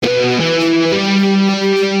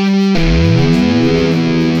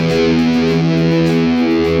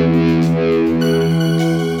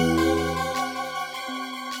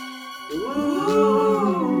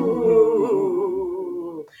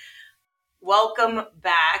welcome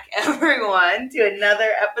back, everyone, to another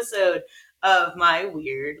episode of my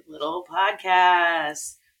weird little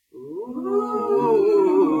podcast. Ooh.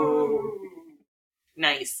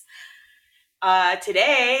 Nice.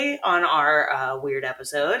 Today, on our weird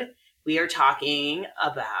episode, we are talking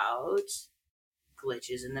about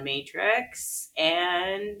glitches in the Matrix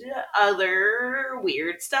and other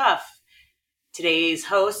weird stuff. Today's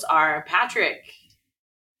hosts are Patrick.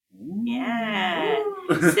 Yeah.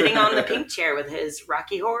 Sitting on the pink chair with his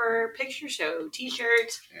Rocky Horror Picture Show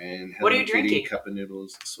t-shirt. And what are you drinking? Cup of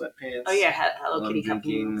Noodles sweatpants. Oh yeah, Hello Kitty Cup of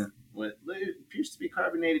Noodles. What appears to be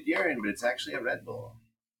carbonated urine, but it's actually a Red Bull.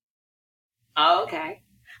 Oh, okay.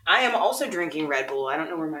 I am also drinking Red Bull. I don't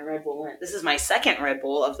know where my Red Bull went. This is my second Red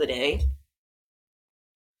Bull of the day.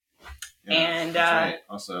 Yeah, and right.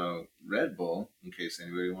 Also, Red Bull, in case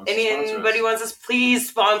anybody wants us, please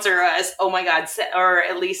sponsor us. Oh my God, or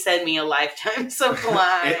at least send me a lifetime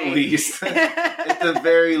supply. At least, at the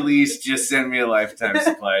very least, just send me a lifetime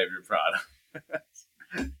supply of your product.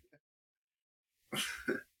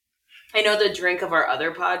 I know the drink of our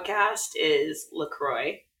other podcast is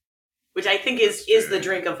LaCroix, which I think is the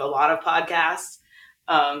drink of a lot of podcasts,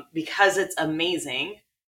 because it's amazing.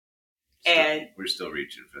 We're still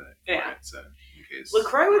reaching for that. Yeah. So in case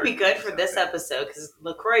LaCroix would be good for this episode because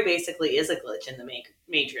LaCroix basically is a glitch in the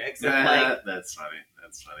Matrix. That's funny.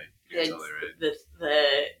 You're totally right.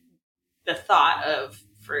 The thought of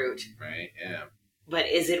fruit. Right, yeah. But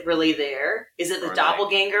is it really there? Is it the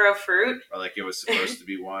doppelganger of fruit? Or like it was supposed to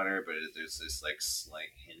be water, but there's this like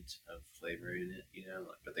slight hint of flavor in it,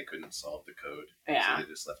 but they couldn't solve the code. Yeah. So they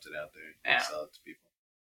just left it out there and sell it to people.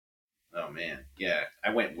 Oh man, yeah, I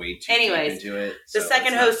went way too deep into it. The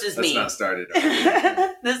second host is me. Let's not start it.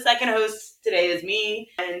 The second host today is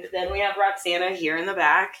me, and then we have Roxana here in the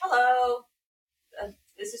back. Hello.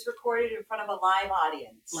 This is recorded in front of a live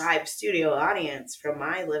audience. Live studio audience from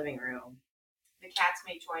my living room. The cats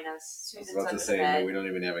may join us. Susan's under the bed. bed. We don't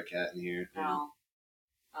even have a cat in here. No.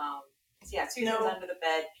 Susan's under the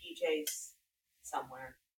bed. PJ's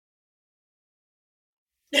somewhere.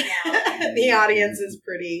 Yeah. The audience is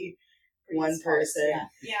pretty one person.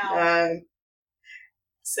 Yeah.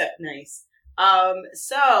 So nice.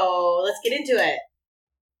 So let's get into it.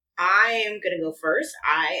 I am gonna go first.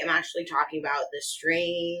 I am actually talking about the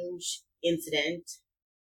strange incident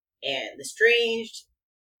and the strange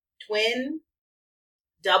twin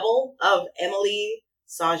double of Emily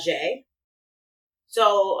Sauget.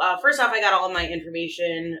 So first off, I got all of my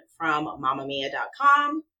information from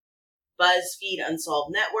Mamamia.com, BuzzFeed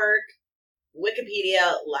Unsolved Network,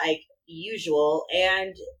 Wikipedia like usual,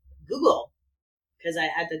 and Google, because I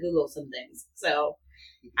had to Google some things. So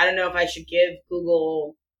I don't know if I should give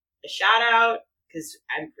Google a shout out, because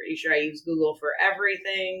I'm pretty sure I use Google for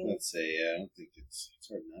everything. Let's say, I don't think it's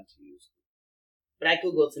hard not to use. But I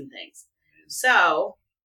Googled some things. So,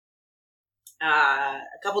 a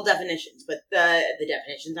couple definitions, but the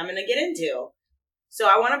definitions I'm going to get into. So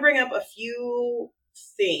I want to bring up a few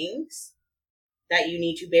things that you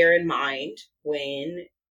need to bear in mind when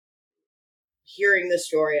hearing the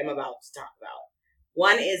story I'm about to talk about.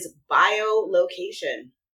 One is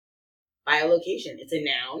biolocation. Biolocation, it's a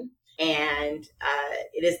noun, and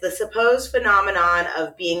it is the supposed phenomenon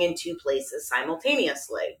of being in two places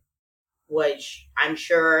simultaneously, which I'm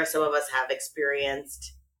sure some of us have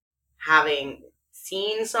experienced, having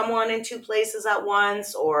seen someone in two places at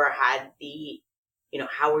once, or had the,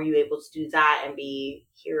 how were you able to do that and be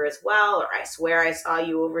here as well? Or I swear I saw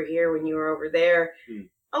you over here when you were over there.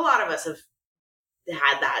 A lot of us have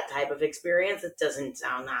had that type of experience. It doesn't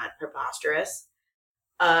sound that preposterous.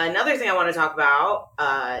 Another thing I want to talk about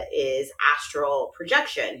is astral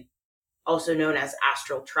projection, also known as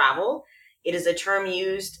astral travel. It is a term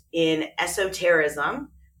used in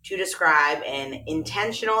esotericism to describe an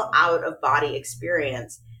intentional out-of-body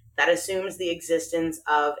experience that assumes the existence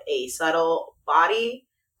of a subtle body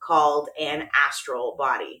called an astral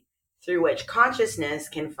body, through which consciousness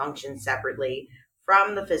can function separately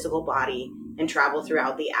from the physical body and travel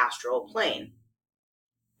throughout the astral plane.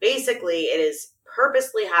 Basically, it is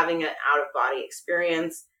purposely having an out-of-body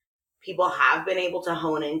experience. People have been able to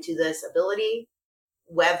hone into this ability,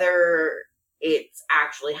 whether it's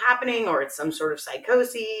actually happening or it's some sort of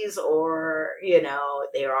psychosis, or,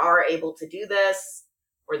 they are able to do this,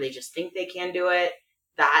 or they just think they can do it.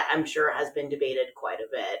 That, I'm sure, has been debated quite a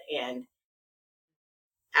bit. And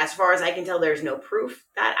as far as I can tell, there's no proof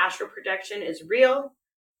that astral projection is real,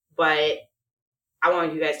 but I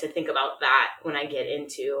want you guys to think about that when I get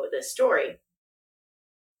into this story.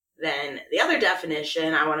 Then the other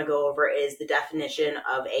definition I want to go over is the definition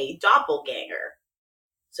of a doppelganger.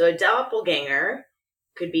 So a doppelganger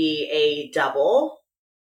could be a double,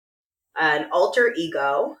 an alter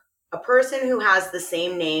ego, a person who has the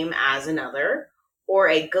same name as another, or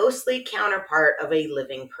a ghostly counterpart of a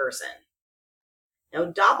living person.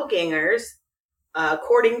 Now, doppelgangers,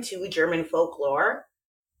 according to German folklore,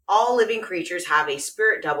 all living creatures have a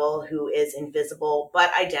spirit double who is invisible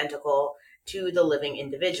but identical to the living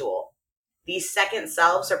individual. These second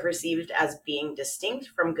selves are perceived as being distinct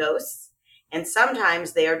from ghosts, and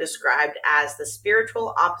sometimes they are described as the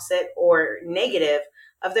spiritual opposite or negative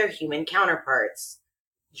of their human counterparts.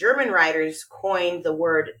 German writers coined the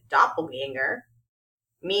word doppelganger,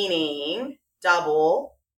 meaning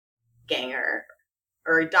double ganger,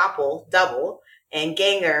 or double, and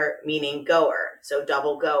ganger meaning goer, so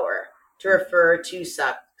double goer, to refer to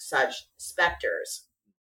such specters.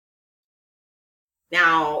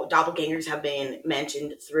 Now, doppelgangers have been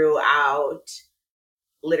mentioned throughout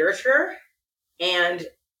literature and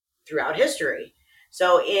throughout history.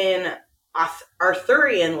 So in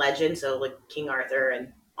Arthurian legend, so like King Arthur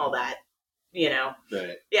and all that,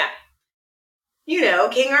 Right. Yeah.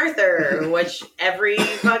 King Arthur, which every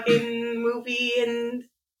fucking movie and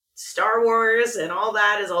Star Wars and all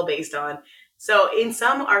that is all based on. So in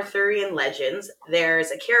some Arthurian legends,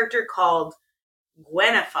 there's a character called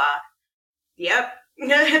Gwenhwyfah. Yep.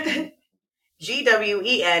 Gwenhwyfach.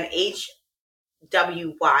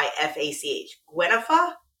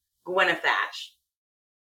 Gwenhwyfah? Gwenhwyfach.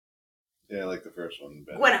 Yeah, I like the first one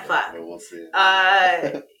better. Gwenhwyfah. But we'll see.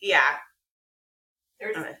 Yeah.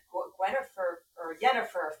 There's Gwennifer or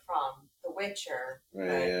Yennefer from The Witcher.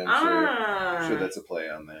 Right, yeah, I'm sure that's a play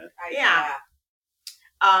on that. Yeah.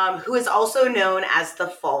 Who is also known as the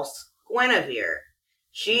false Guinevere.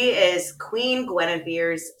 She is Queen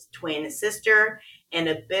Guinevere's twin sister and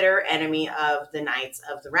a bitter enemy of the Knights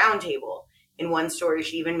of the Round Table. In one story,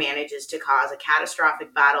 she even manages to cause a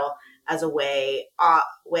catastrophic battle as a way of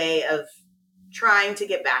trying to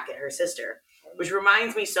get back at her sister. Which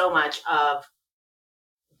reminds me so much of,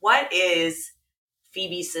 what is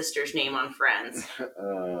Phoebe's sister's name on Friends?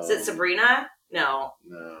 Is it Sabrina? No.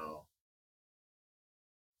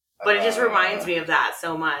 But it just reminds me of that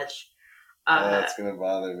so much. That's going to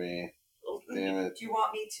bother me. Damn it. Do you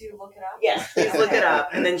want me to look it up? Yes, please look it up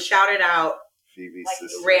and then shout it out Phoebe's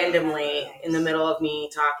sister. randomly in the middle of me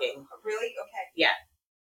talking. Really? Okay. Yeah.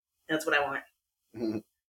 That's what I want.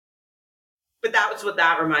 But that's what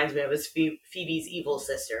that reminds me of, is Phoebe's evil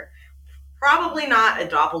sister. Probably not a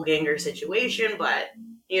doppelganger situation, but,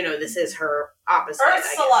 this is her opposite.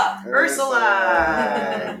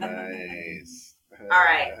 Ursula! Nice. All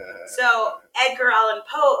right. So Edgar Allan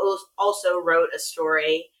Poe also wrote a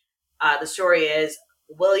story. The story is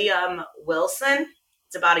William Wilson.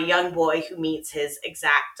 It's about a young boy who meets his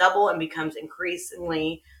exact double and becomes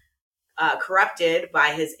increasingly corrupted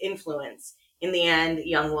by his influence. In the end,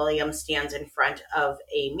 young William stands in front of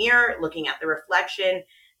a mirror looking at the reflection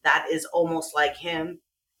that is almost like him,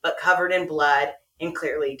 but covered in blood and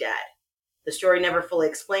clearly dead. The story never fully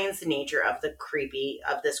explains the nature of this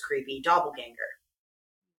creepy doppelganger.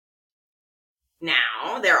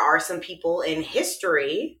 Now, there are some people in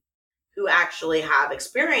history who actually have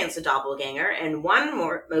experienced a doppelganger, and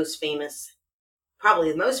probably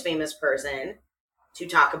the most famous person to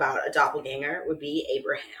talk about a doppelganger would be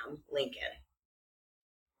Abraham Lincoln.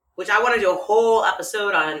 Which I want to do a whole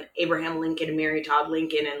episode on Abraham Lincoln and Mary Todd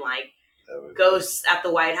Lincoln and ghosts at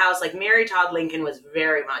the White House. Mary Todd Lincoln was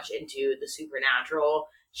very much into the supernatural.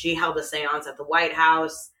 She held a seance at the White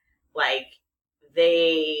House.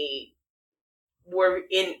 They were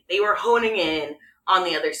honing in on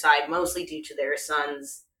the other side, mostly due to their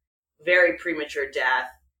son's very premature death.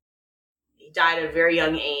 He died at a very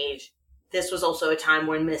young age. This was also a time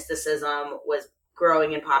when mysticism was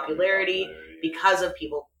growing in popularity because of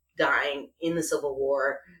people dying in the Civil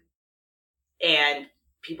War. And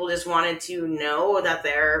people just wanted to know that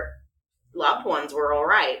their loved ones were all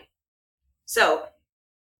right. So,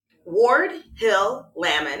 Ward Hill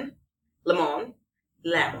Lamon,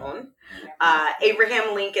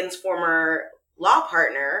 Abraham Lincoln's former law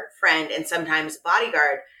partner, friend, and sometimes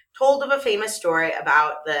bodyguard, told of a famous story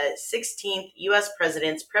about the 16th U.S.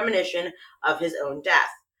 president's premonition of his own death.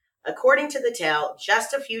 According to the tale,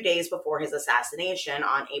 just a few days before his assassination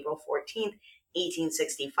on April 14th,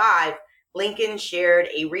 1865, Lincoln shared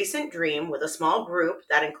a recent dream with a small group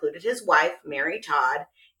that included his wife, Mary Todd,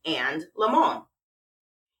 and Lamon.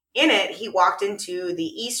 In it, he walked into the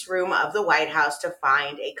East Room of the White House to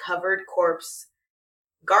find a covered corpse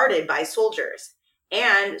guarded by soldiers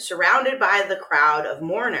and surrounded by a crowd of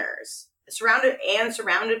mourners.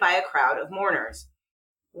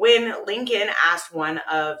 When Lincoln asked one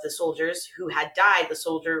of the soldiers who had died, the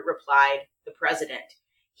soldier replied, "The president."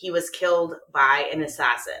 he was killed by an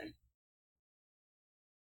assassin.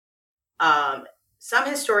 Some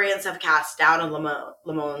historians have cast doubt on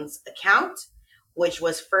Lamont's account, which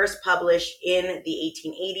was first published in the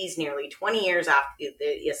 1880s, nearly 20 years after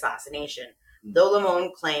the assassination. Though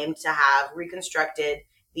Lamont claimed to have reconstructed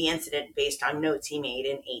the incident based on notes he made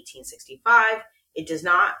in 1865, it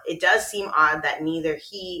does seem odd that neither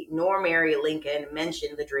he nor Mary Lincoln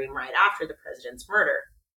mentioned the dream right after the president's murder.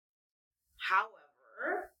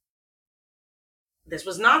 However, this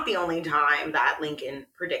was not the only time that Lincoln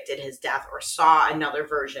predicted his death or saw another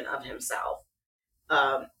version of himself.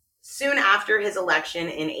 Soon after his election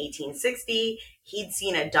in 1860, he'd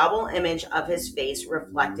seen a double image of his face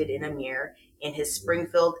reflected in a mirror in his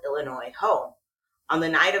Springfield, Illinois home. On the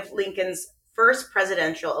night of Lincoln's first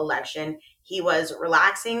presidential election, he was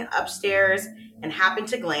relaxing upstairs and happened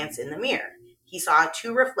to glance in the mirror. He saw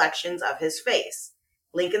two reflections of his face.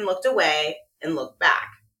 Lincoln looked away and looked back.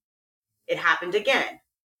 It happened again.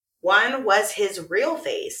 One was his real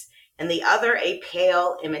face, and the other a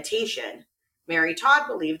pale imitation. Mary Todd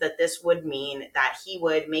believed that this would mean that he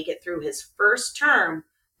would make it through his first term,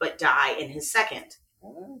 but die in his second.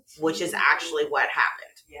 What? Which is actually what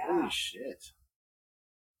happened. Yeah. Holy shit.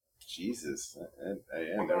 Jesus.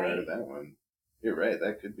 I never heard of that one. You're right.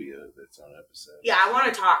 That could be its own episode. Yeah, I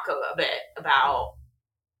want to talk a bit about...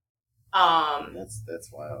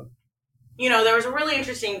 That's wild. You know, there was a really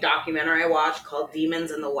interesting documentary I watched called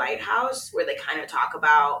Demons in the White House, where they kind of talk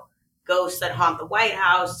about ghosts that haunt the White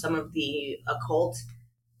House, some of the occult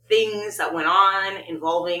things that went on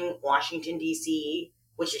involving Washington, D.C.,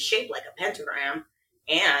 which is shaped like a pentagram,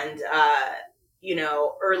 and,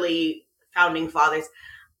 early founding fathers.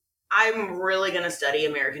 I'm really going to study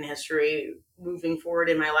American history moving forward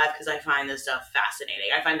in my life because I find this stuff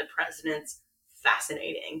fascinating. I find the presidents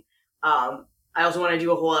fascinating. I also want to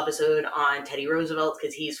do a whole episode on Teddy Roosevelt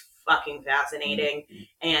because he's fucking fascinating.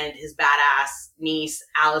 And his badass niece,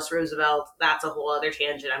 Alice Roosevelt, that's a whole other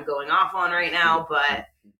tangent I'm going off on right now, but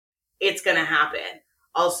it's going to happen.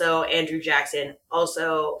 Also, Andrew Jackson,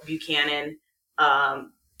 also Buchanan.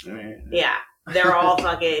 Yeah, they're all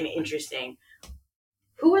fucking interesting.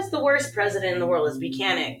 Who was the worst president in the world? It's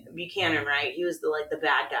Buchanan. Buchanan, right? He was the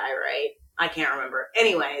bad guy, right? I can't remember.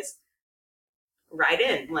 Anyways, write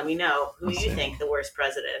in. Let me know who you think the worst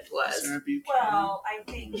president was. Well, I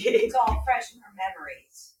think it's all fresh in her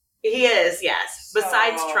memories. He is, yes. So,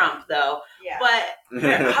 besides Trump, though. Yeah. But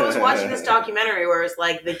I was watching this documentary where it's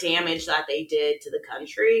like the damage that they did to the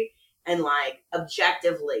country. And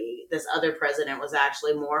objectively, this other president was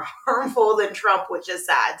actually more harmful than Trump, which is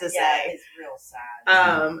sad to say. Yeah, it's real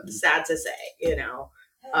sad. Sad to say,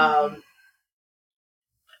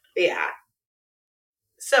 yeah.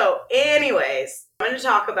 So, anyways, I'm going to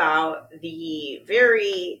talk about the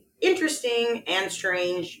very interesting and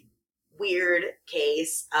strange, weird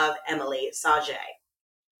case of Emily Sauget.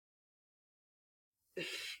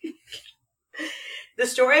 The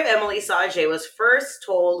story of Emily Sauget was first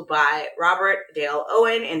told by Robert Dale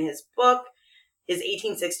Owen in his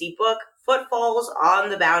 1860 book, Footfalls on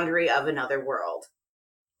the Boundary of Another World,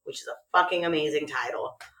 which is a fucking amazing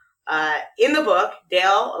title. In the book,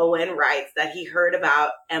 Dale Owen writes that he heard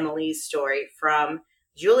about Emily's story from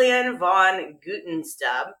Julian von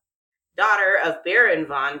Gutenstub, daughter of Baron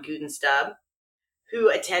von Gutenstub, who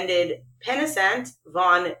attended Pennicent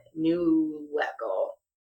von Neuweckel.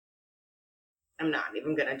 I'm not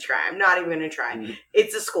even going to try. Mm-hmm.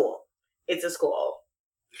 It's a school.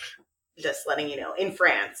 Just letting you know. In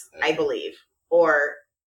France, I believe. Or,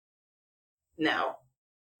 no.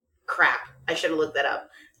 Crap. I should have looked that up.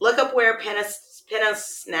 Look up where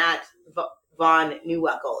Pennisnat von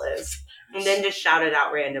Neuweckel is. And then just shout it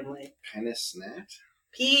out randomly. Pennisnat?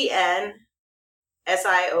 Pensionat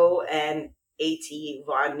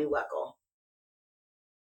von Neuweckel.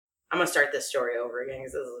 I'm going to start this story over again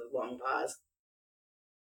because this is a long pause.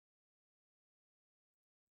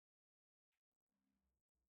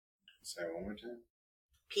 Say it one more time.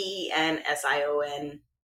 Pensionat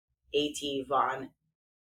von Neuwelcke.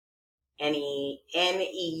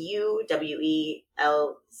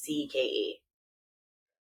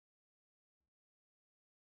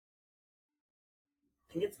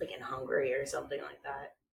 I think it's in Hungary or something like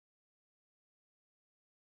that.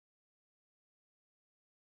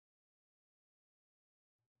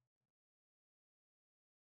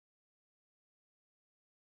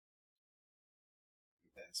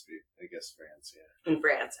 I guess France, yeah. In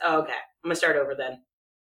France. Oh, okay. I'm going to start over then.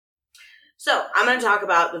 So, I'm going to talk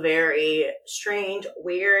about the very strange,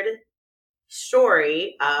 weird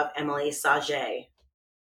story of Emily Sauget.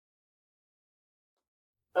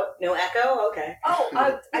 Oh, no echo? Okay. Oh,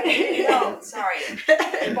 I didn't know. Sorry.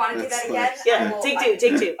 You want to do that again? Yeah, take two.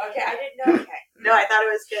 Okay, I didn't know. Okay. No, I thought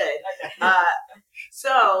it was good. Okay.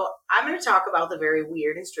 So I'm going to talk about the very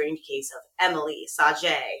weird and strange case of Emily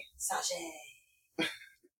Saget. Saget.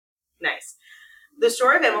 Nice. The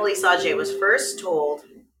story of Emily Saget was first told.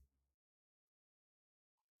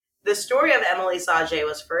 The story of Emily Saget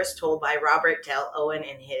was first told by Robert Dale Owen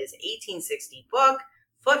in his 1860 book,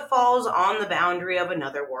 Footfalls on the Boundary of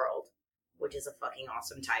Another World, which is a fucking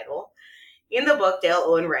awesome title. In the book, Dale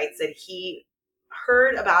Owen writes that he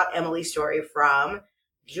heard about Emily's story from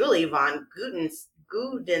Julie von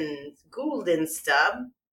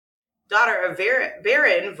Guldenstub, daughter of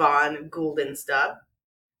Baron von Guldenstub,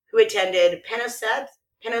 who attended Penison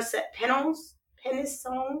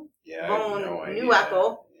Yeah, von no idea.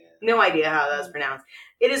 Neuekel. No idea how that's pronounced.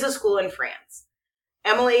 It is a school in France.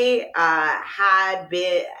 Emily had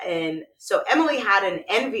an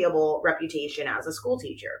enviable reputation as a school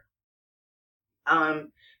teacher.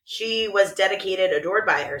 She was dedicated, adored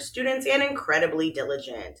by her students, and incredibly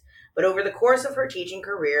diligent. But over the course of her teaching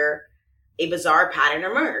career, a bizarre pattern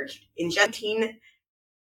emerged. In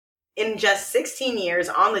just 16 years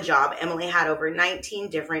on the job, Emily had over 19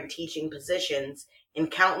 different teaching positions in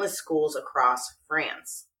countless schools across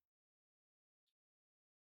France.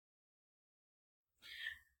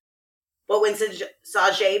 But when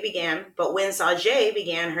Saget began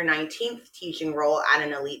her 19th teaching role at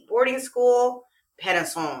an elite boarding school,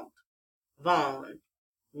 Penison von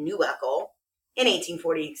Neuekel, in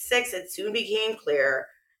 1846, it soon became clear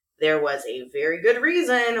there was a very good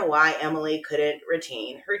reason why Emily couldn't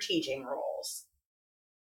retain her teaching roles.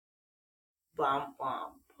 Bum,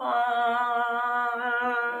 bum, bum.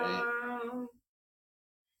 Right.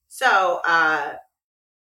 So,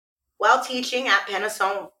 while teaching at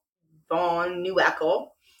Penison von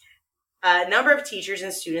Neuekel, a number of teachers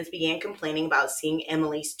and students began complaining about seeing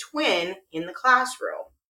Emily's twin in the classroom.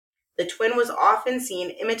 The twin was often seen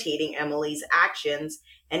imitating Emily's actions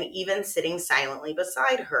and even sitting silently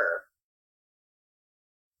beside her.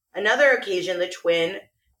 Another occasion, the twin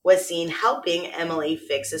was seen helping Emily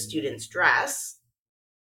fix a student's dress.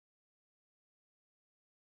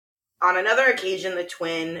 On another occasion, the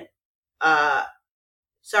twin, but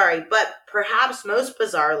perhaps most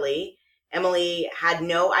bizarrely, Emily had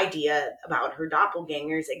no idea about her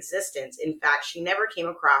doppelganger's existence. In fact, she never came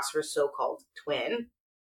across her so-called twin.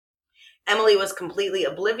 Emily was completely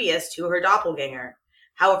oblivious to her doppelganger.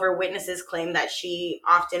 However, witnesses claim that she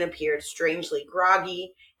often appeared strangely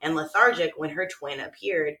groggy and lethargic when her twin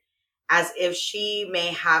appeared, as if she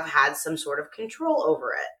may have had some sort of control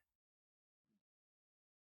over it.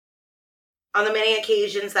 On the many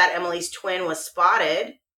occasions that Emily's twin was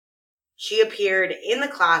spotted, she appeared in the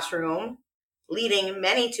classroom, leading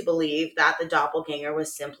many to believe that the doppelganger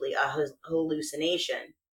was simply a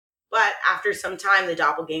hallucination. But after some time, the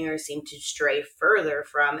doppelganger seemed to stray further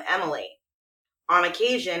from Emily. On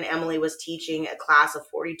occasion, Emily was teaching a class of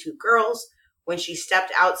 42 girls when she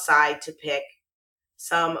stepped outside to pick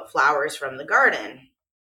some flowers from the garden.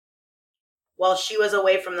 While she was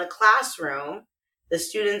away from the classroom, the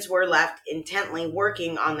students were left intently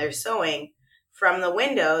working on their sewing. From the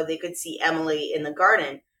window, they could see Emily in the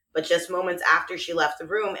garden, but just moments after she left the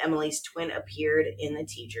room, Emily's twin appeared in the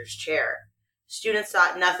teacher's chair. Students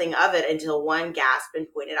thought nothing of it until one gasped and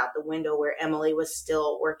pointed out the window where Emily was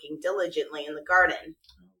still working diligently in the garden.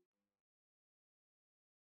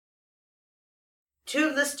 Two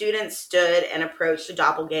of the students stood and approached the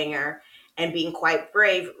doppelganger and, being quite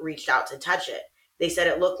brave, reached out to touch it. They said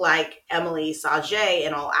it looked like Emily Saget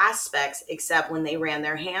in all aspects, except when they ran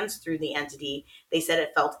their hands through the entity, they said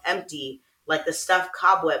it felt empty, like the stuff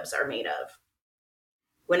cobwebs are made of.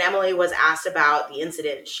 When Emily was asked about the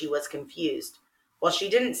incident, she was confused. While she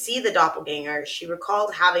didn't see the doppelganger, she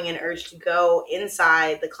recalled having an urge to go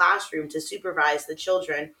inside the classroom to supervise the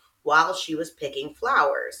children while she was picking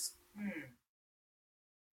flowers.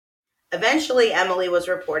 Eventually, Emily was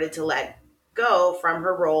reportedly let go from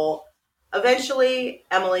her role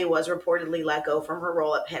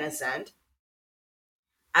at Penison,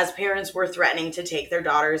 as parents were threatening to take their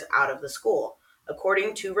daughters out of the school.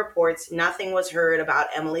 According to reports, nothing was heard about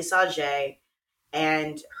Emily Saget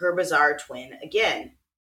and her bizarre twin again.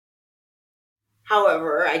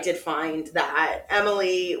 However, I did find that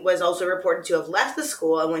Emily was also reported to have left the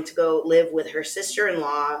school and went to go live with her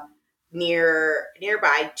sister-in-law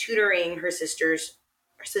nearby, tutoring her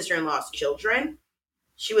sister-in-law's children.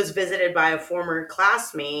 She was visited by a former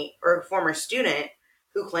classmate or former student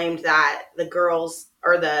who claimed that the girls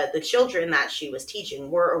or the children that she was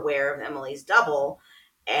teaching were aware of Emily's double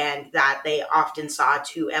and that they often saw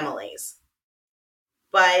two Emilys.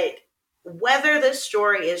 But whether this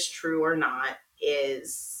story is true or not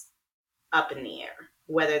is up in the air,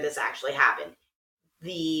 whether this actually happened.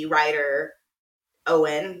 The writer,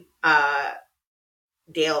 Dale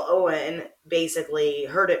Owen, basically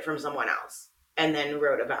heard it from someone else and then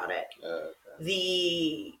wrote about it.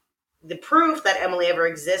 Okay. The proof that Emily ever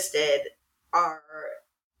existed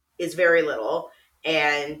is very little,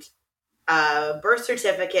 and a birth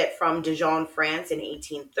certificate from Dijon, France in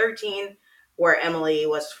 1813, where Emily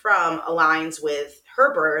was from, aligns with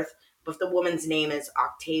her birth, but the woman's name is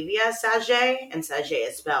Octavia Saget, and Saget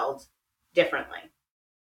is spelled differently.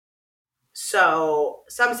 So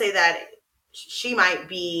some say that she might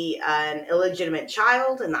be an illegitimate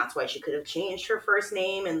child, and that's why she could have changed her first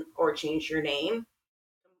name or changed her name.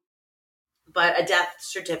 But a death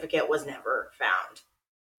certificate was never found.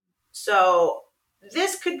 So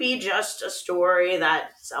this could be just a story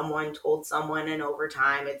that someone told someone, and over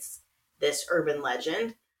time it's this urban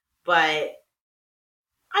legend. But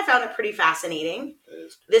I found it pretty fascinating.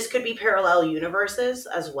 This could be parallel universes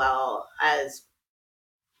as well as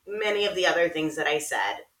many of the other things that I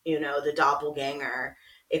said. The doppelganger.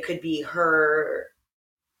 It could be her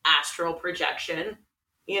astral projection,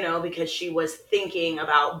 because she was thinking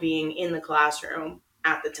about being in the classroom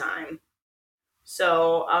at the time.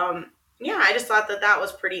 So, I just thought that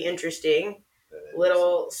was pretty interesting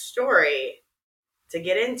little story to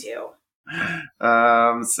get into.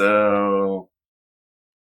 So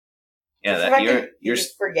yeah, Did you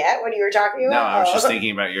forget what you were talking about? No, I was just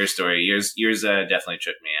thinking about your story. Yours definitely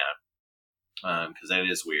tripped me out. Because that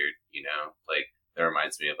is weird, like that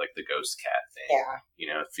reminds me of like the ghost cat thing.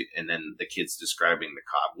 Yeah. And then the kids describing the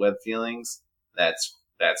cobweb feelings. That's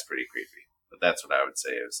pretty creepy. But that's what I would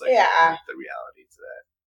say is like the reality to that.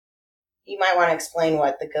 You might want to explain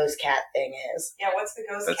what the ghost cat thing is. Yeah, what's the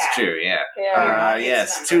ghost cat? That's true, yeah. Yeah.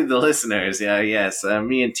 Yes, to the listeners, yes.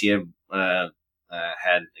 Me and Tia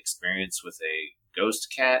had experience with a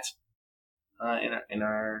ghost cat in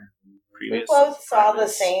our previous. We both saw the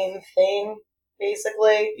same thing,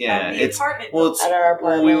 basically. Yeah, it's apartment. At our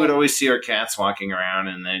apartment. We would always see our cats walking around,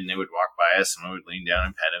 and then they would walk by us, and we would lean down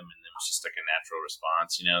and pet them, and it was just like a natural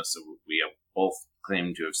response, So we have both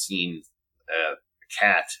claimed to have seen a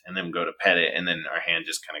cat, and then go to pet it, and then our hand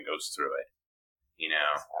just kind of goes through it,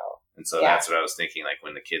 And so that's what I was thinking, like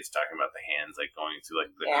when the kids talking about the hands, like going through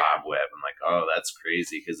like the cobweb, I'm like, oh, that's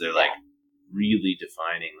crazy, because they're like really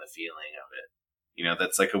defining the feeling of it.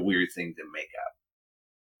 That's like a weird thing to make up.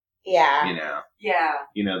 Yeah.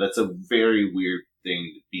 Yeah. That's a very weird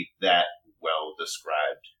thing to be that well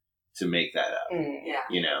described to make that up.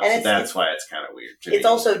 Yeah. And so that's why it's kind of weird. It's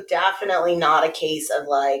also definitely not a case of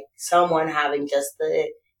like someone having just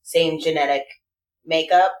the same genetic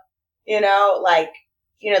makeup,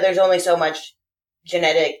 there's only so much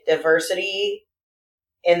genetic diversity,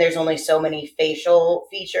 and there's only so many facial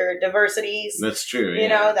feature diversities. That's true.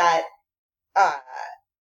 That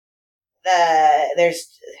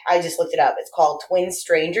I just looked it up. It's called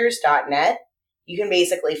twinstrangers.net. You can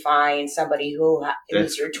basically find somebody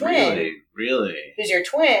who's your twin. Really? Who's your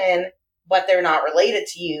twin, but they're not related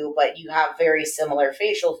to you, but you have very similar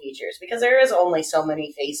facial features, because there is only so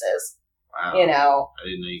many faces. Wow. I didn't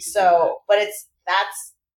know you could do that. But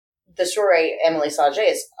that's the story. Emily Saget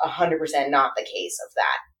is 100% not the case of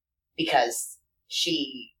that, because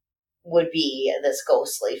she would be this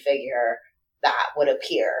ghostly figure that would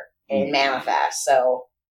appear and manifest. So,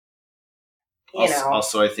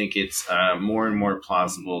 Also, I think it's more and more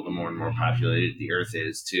plausible the more and more populated the Earth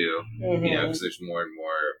is, too. Mm-hmm. Because there's more and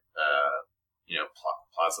more,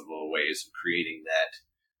 plausible ways of creating that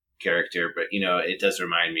character. But, it does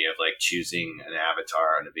remind me of, like, choosing an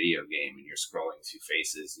avatar on a video game, and you're scrolling through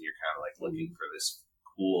faces, and you're kind of, like, looking for this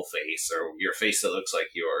cool face, or your face that looks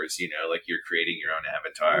like yours, like you're creating your own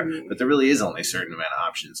avatar. Mm-hmm. But there really is only a certain amount of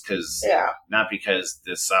options, because not because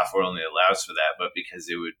the software only allows for that, but because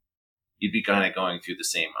you'd be kind of going through the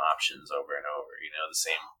same options over and over, the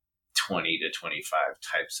same 20 to 25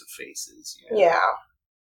 types of faces. Yeah.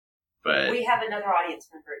 But we have another audience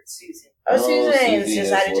member, it's Susan. Susan's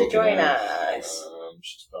decided to join us.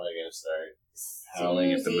 She's probably going to start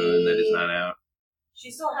howling at the moon that is not out.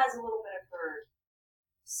 She still has a little bit of her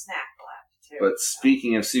snack left, too. But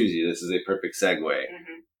speaking of Susie, this is a perfect segue.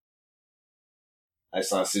 Mm-hmm. I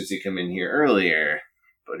saw Susie come in here earlier,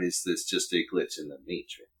 but is this just a glitch in the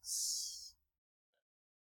Matrix?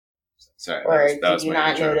 Sorry, or that was did you my not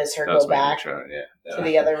intro. notice her go back to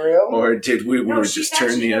the other room? Or did we just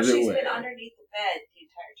turn the other she's way? She's been underneath the bed the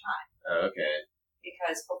entire time. Oh, okay.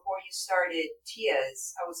 Because before you started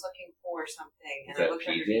Tia's, I was looking for something, and I looked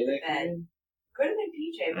PJ underneath the bed. Could have been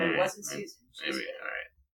PJ, but it wasn't Susan. Maybe,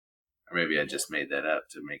 Or maybe I just made that up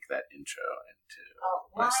to make that intro into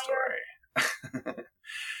my story.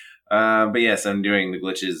 But yes, I'm doing the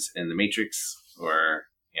glitches in the Matrix, or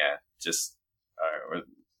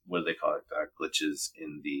what do they call it? Glitches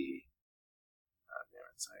in the. Damn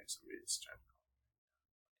it! Sorry, somebody's trying.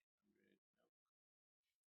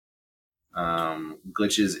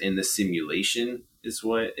 Glitches in the simulation is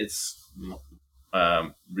what it's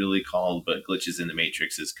really called, but glitches in the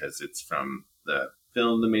Matrix is because it's from the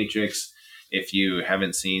film The Matrix. If you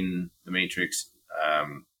haven't seen The Matrix,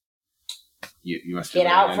 you must get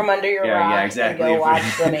out from under your rock. Yeah, exactly. And go watch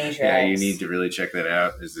The Matrix. Yeah, you need to really check that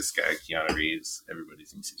out. There's this guy Keanu Reeves. Everybody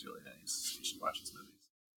thinks he's really nice. You should watch his movies.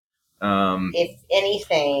 If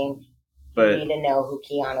anything, you need to know who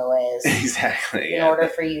Keanu is. Exactly. In order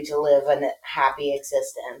for you to live a happy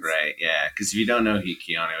existence. Right. Yeah. Because if you don't know who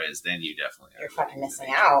Keanu is, then you definitely you're fucking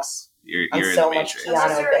missing out. You're on so much Keanu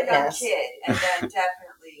Unless you're a young goodness. kid, and then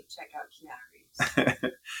definitely check out Keanu Reeves.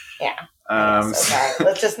 Yeah. Okay.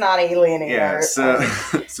 Let's just not alienate our... So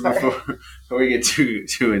before we get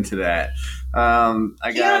too into that,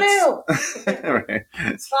 I got... right.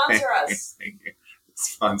 Sponsor us.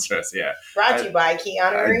 Sponsor us, yeah. Brought to you by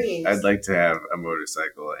Keanu Reeves. I'd like to have a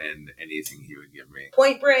motorcycle and anything he would give me.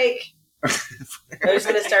 Point Break. I'm just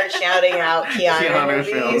going to start shouting out Keanu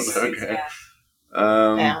films. Okay.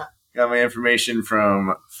 Yeah. Got my information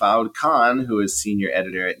from Fouad Khan, who is senior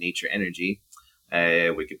editor at Nature Energy,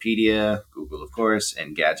 Wikipedia, Google, of course,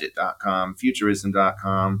 Engadget.com,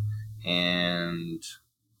 Futurism.com, and...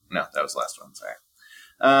 No, that was the last one, sorry.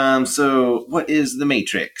 So what is The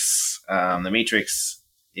Matrix? The Matrix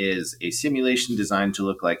is a simulation designed to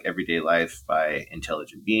look like everyday life by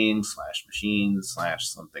intelligent beings / machines /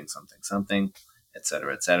 something,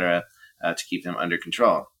 etc., to keep them under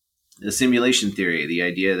control. The simulation theory, the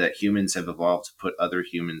idea that humans have evolved to put other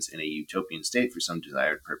humans in a utopian state for some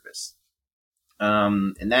desired purpose.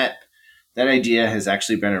 And that idea has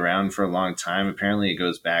actually been around for a long time. Apparently it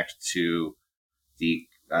goes back to the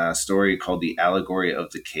story called The Allegory of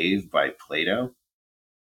the Cave by Plato,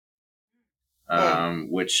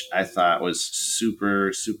 which I thought was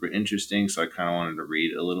super, super interesting. So I kind of wanted to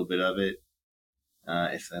read a little bit of it,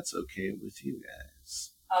 if that's okay with you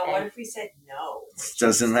guys. What if we said no?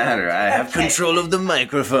 Doesn't matter. I have control of the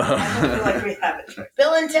microphone. I don't feel like we have it.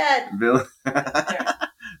 Bill and Ted. Bill.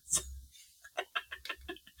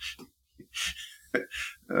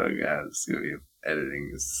 Oh God, it's gonna be editing.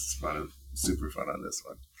 Is super fun on this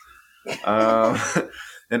one.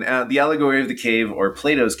 And the allegory of the cave, or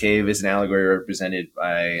Plato's cave, is an allegory presented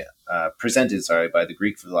by the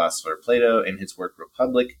Greek philosopher Plato in his work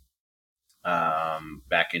Republic,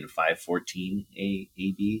 back in 514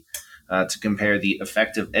 AD, to compare the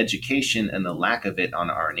effect of education and the lack of it on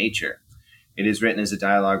our nature. It is written as a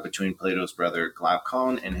dialogue between Plato's brother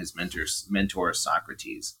Glaucon and his mentor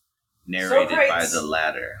Socrates, narrated by the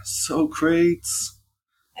latter. Socrates.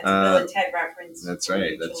 That's a Bill and Ted reference. That's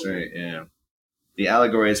right, yeah. The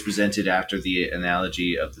allegory is presented after the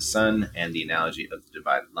analogy of the sun and the analogy of the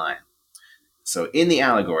divided line. So in the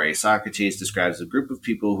allegory, Socrates describes a group of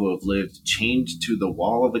people who have lived chained to the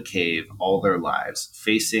wall of a cave all their lives,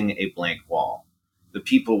 facing a blank wall. The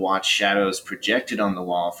people watch shadows projected on the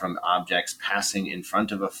wall from objects passing in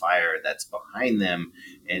front of a fire that's behind them,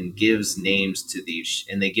 and gives names to these,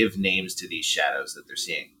 and they give names to these shadows that they're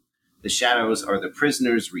seeing. The shadows are the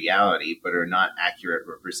prisoner's reality, but are not accurate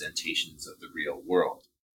representations of the real world.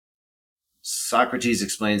 Socrates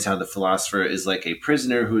explains how the philosopher is like a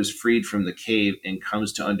prisoner who is freed from the cave and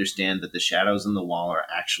comes to understand that the shadows on the wall are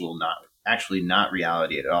actually not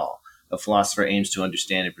reality at all. A philosopher aims to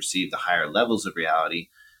understand and perceive the higher levels of reality.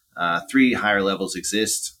 3 higher levels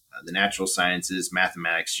exist: the natural sciences,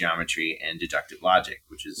 mathematics, geometry, and deductive logic,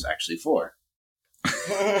 which is actually 4.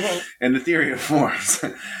 And the theory of forms.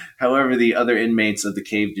 However, the other inmates of the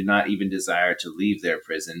cave do not even desire to leave their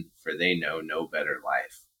prison, for they know no better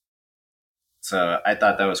life. So I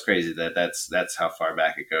thought that was crazy that that's how far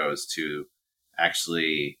back it goes to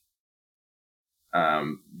actually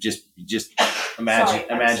just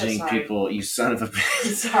imagining people, you son of a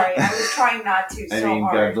bitch. Sorry, I was trying not to.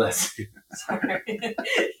 Hard. God bless you. Sorry,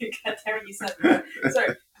 you got there when you said that.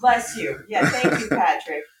 Sorry, bless you. Yeah, thank you,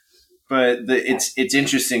 Patrick. But it's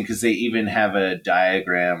interesting because they even have a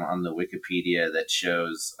diagram on the Wikipedia that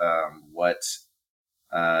shows what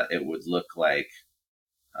it would look like,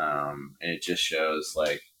 and it just shows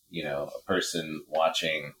a person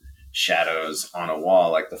watching shadows on a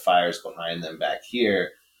wall, like the fire's behind them back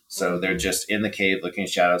here. So they're just in the cave looking at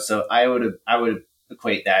shadows. So I would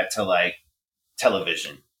equate that to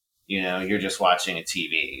television. You're just watching a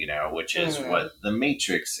TV, which is what the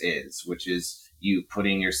Matrix is, which is you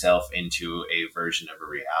putting yourself into a version of a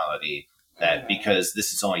reality that because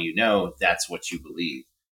this is all you know, that's what you believe.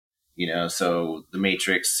 So the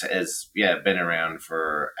Matrix has been around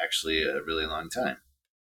for actually a really long time.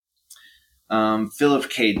 Philip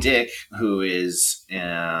K. Dick, who is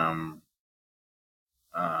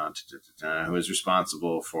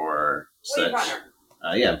responsible for Blade such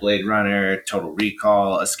Runner. Blade Runner, Total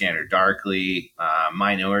Recall, A Scanner Darkly,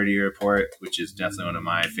 Minority Report, which is definitely one of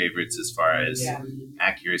my favorites as far as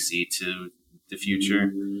accuracy to the future.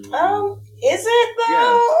 Is it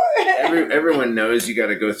though? Yeah. Everyone knows you got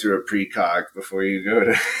to go through a precog before you go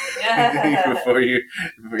to before you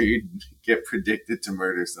get predicted to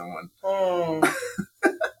murder someone. All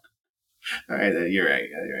right, you're right.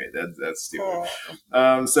 That's stupid.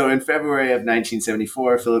 So in February of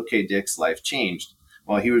 1974, Philip K. Dick's life changed.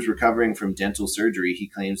 While he was recovering from dental surgery, he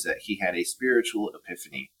claims that he had a spiritual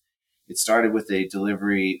epiphany. It started with a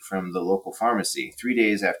delivery from the local pharmacy. 3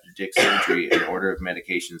 days after Dick's surgery, an order of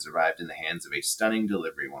medications arrived in the hands of a stunning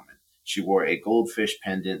delivery woman. She wore a goldfish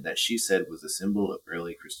pendant that she said was a symbol of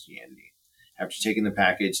early Christianity. After taking the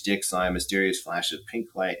package, Dick saw a mysterious flash of pink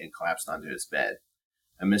light and collapsed onto his bed.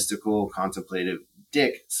 A mystical, contemplative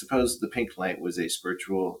Dick supposed the pink light was a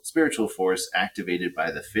spiritual force activated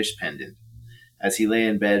by the fish pendant. As he lay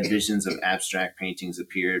in bed, visions of abstract paintings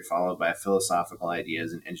appeared, followed by philosophical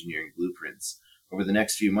ideas and engineering blueprints. Over the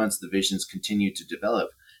next few months, the visions continued to develop.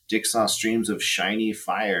 Dick saw streams of shiny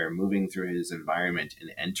fire moving through his environment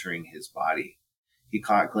and entering his body. He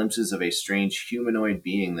caught glimpses of a strange humanoid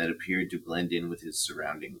being that appeared to blend in with his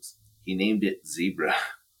surroundings. He named it Zebra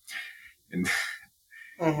and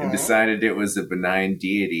decided it was a benign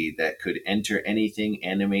deity that could enter anything,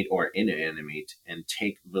 animate or inanimate, and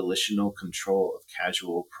take volitional control of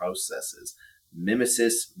casual processes,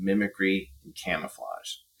 mimesis, mimicry, and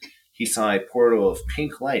camouflage. He saw a portal of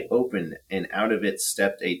pink light open, and out of it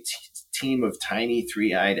stepped a team of tiny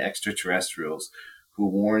three-eyed extraterrestrials who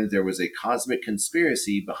warned there was a cosmic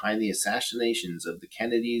conspiracy behind the assassinations of the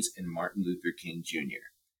Kennedys and Martin Luther King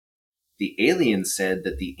Jr. The aliens said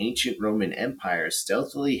that the ancient Roman Empire,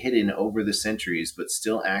 stealthily hidden over the centuries but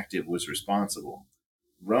still active, was responsible.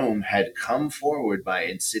 Rome had come forward by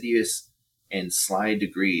insidious and sly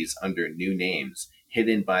degrees under new names,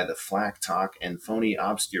 hidden by the flack talk and phony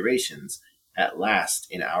obscurations, at last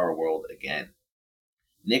in our world again.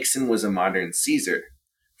 Nixon was a modern Caesar.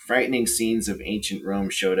 Frightening scenes of ancient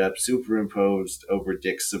Rome showed up, superimposed over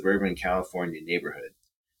Dick's suburban California neighborhood.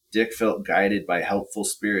 Dick felt guided by helpful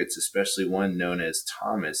spirits, especially one known as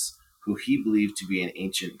Thomas, who he believed to be an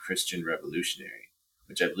ancient Christian revolutionary,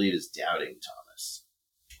 which I believe is Doubting Thomas.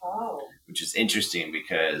 Oh. Which is interesting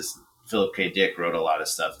because Philip K. Dick wrote a lot of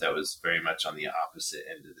stuff that was very much on the opposite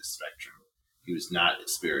end of the spectrum. He was not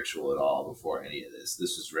spiritual at all before any of this.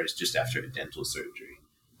 This was just after a dental surgery.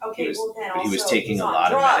 Okay, He was taking a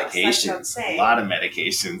lot drugs, of medications. A lot of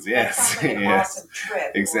medications, yes. That sounds like an awesome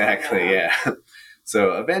trip. Exactly, yeah.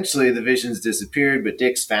 So eventually the visions disappeared, but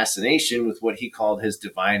Dick's fascination with what he called his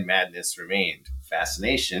divine madness remained.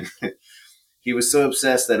 Fascination. He was so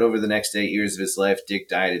obsessed that over the next 8 years of his life, Dick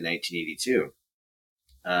died in 1982.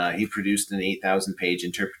 He produced an 8,000-page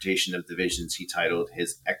interpretation of the visions he titled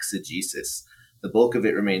his Exegesis. The bulk of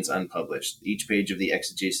it remains unpublished. Each page of the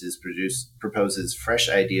Exegesis proposes fresh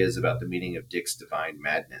ideas about the meaning of Dick's divine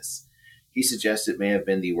madness. He suggests it may have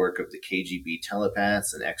been the work of the KGB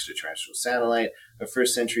telepaths, an extraterrestrial satellite, a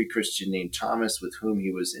first-century Christian named Thomas with whom he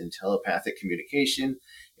was in telepathic communication,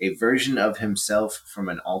 a version of himself from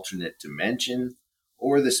an alternate dimension,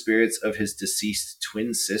 or the spirits of his deceased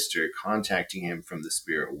twin sister contacting him from the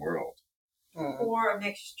spirit world. Or a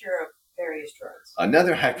mixture of various drugs.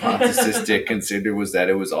 Another hypothesis Dick considered was that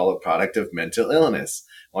it was all a product of mental illness.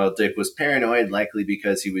 While Dick was paranoid, likely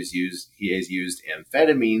because he has used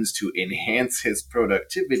amphetamines to enhance his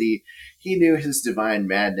productivity, he knew his divine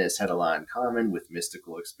madness had a lot in common with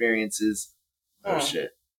mystical experiences. Oh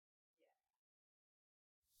shit.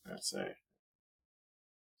 That's a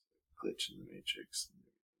glitch in the Matrix.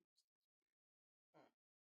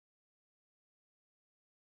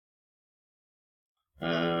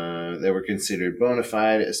 They were considered bona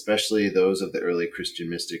fide, especially those of the early Christian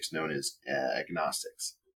mystics known as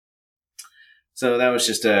agnostics. So that was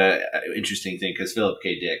just a interesting thing because Philip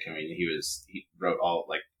K. Dick, I mean, he wrote all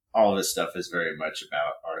of his stuff is very much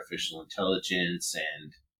about artificial intelligence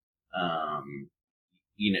and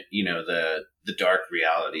the dark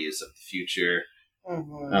realities of the future,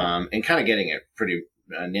 and kind of getting it pretty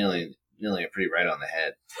nailing it pretty right on the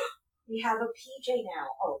head. We have a PJ now.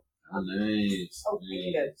 Oh, nice. Oh, we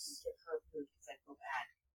need to get her food because I feel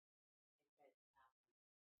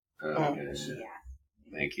bad. Okay.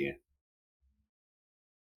 Yeah. Thank you.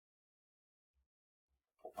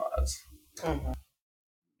 Pause. Mhm.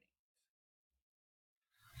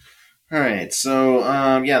 All right, so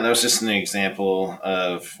that was just an example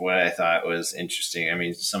of what I thought was interesting. I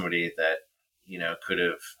mean, somebody that could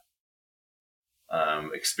have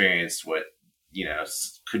experienced what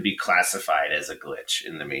could be classified as a glitch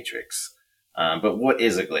in the Matrix. But what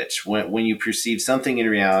is a glitch? When you perceive something in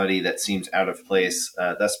reality that seems out of place,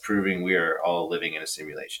 thus proving we are all living in a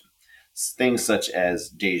simulation. Things such as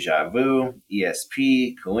deja vu,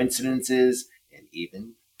 ESP, coincidences, and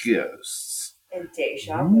even ghosts. And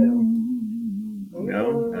deja vu.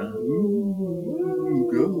 No.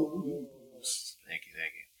 Ghosts. Thank you.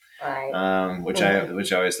 Right. Which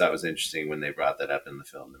I always thought was interesting when they brought that up in the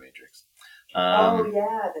film The Matrix.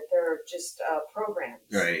 That they're just programs.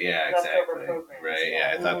 Right, yeah, Leftover exactly. programs. Right,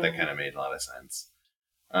 yeah, I thought that kind of made a lot of sense.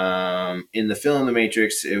 In the film The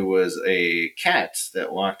Matrix, it was a cat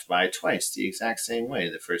that walked by twice the exact same way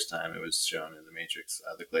the first time it was shown in The Matrix,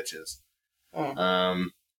 the glitches.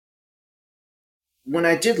 When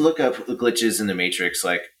I did look up the glitches in The Matrix,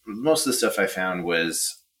 like, most of the stuff I found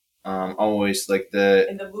was always like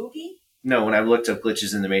In the movie? No, when I looked up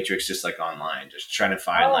glitches in the Matrix, just like online, just trying to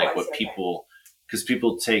find what people, because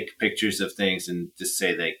people take pictures of things and just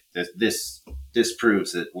say this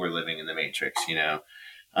proves that we're living in the Matrix.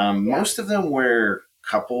 Most of them were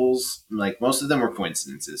couples, like most of them were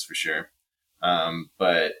coincidences for sure.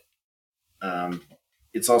 But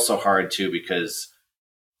it's also hard too because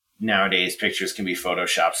nowadays pictures can be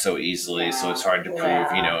photoshopped so easily, so it's hard to prove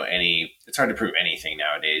it's hard to prove anything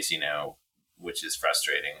nowadays. Which is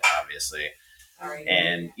frustrating, obviously. Sorry.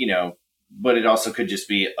 And, but it also could just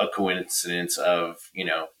be a coincidence of,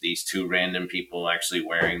 these two random people actually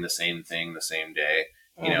wearing the same thing the same day,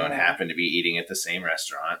 and happen to be eating at the same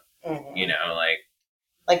restaurant,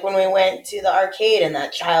 like when we went to the arcade and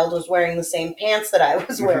that child was wearing the same pants that I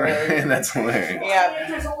was wearing. That's hilarious. Yeah.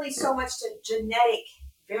 There's only so much to genetic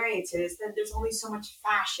variances, then there's only so much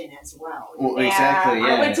fashion as well. Well, exactly.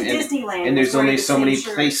 Yeah. I went to Disneyland, and there's only so many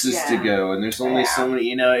places to go, and there's only so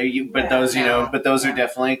many. But those are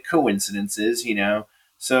definitely coincidences.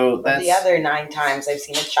 So that's the other 9 times I've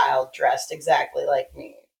seen a child dressed exactly like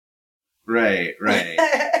me. Right.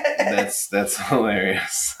 that's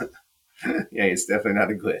hilarious. Yeah, it's definitely not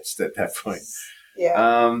a glitch at that point.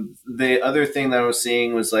 Yeah. The other thing that I was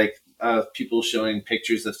seeing was like people showing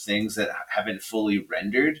pictures of things that haven't fully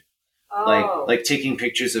rendered, like taking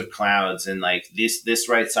pictures of clouds, and like this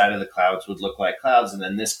right side of the clouds would look like clouds, and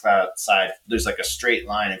then this cloud side there's like a straight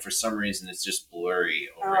line, and for some reason it's just blurry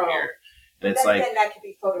over here. And it's then that could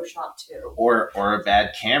be photoshopped too, or a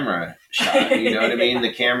bad camera shot. You know what I mean?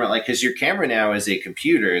 The camera, like, because your camera now is a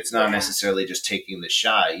computer. It's not necessarily just taking the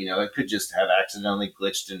shot. It could just have accidentally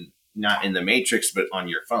glitched and not in the Matrix, but on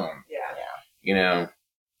your phone.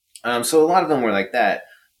 So a lot of them were like that.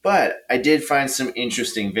 But I did find some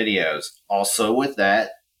interesting videos. Also with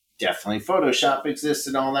that, definitely Photoshop exists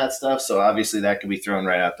and all that stuff. So obviously that could be thrown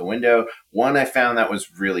right out the window. One I found that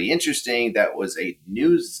was really interesting, that was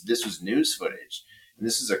this was news footage. And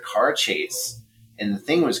this is a car chase. And the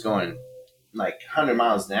thing was going like 100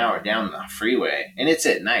 miles an hour down the freeway. And it's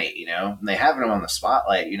at night, and they have them on the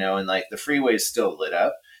spotlight, and like the freeway is still lit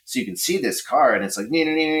up. So you can see this car and it's like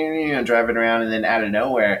driving around, and then out of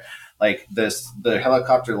nowhere, like the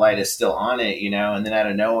helicopter light is still on it, and then out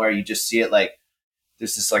of nowhere you just see it like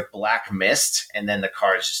there's this like black mist, and then the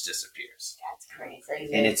car just disappears. That's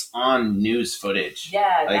crazy. And it's on news footage.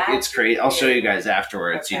 Yeah, like it's crazy. I'll show you guys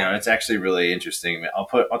afterwards. Okay. It's actually really interesting. I'll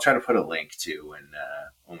try to put a link to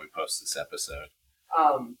when we post this episode.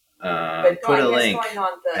 But put a link. Going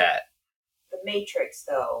on the Matrix,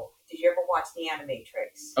 though. Did you ever watch the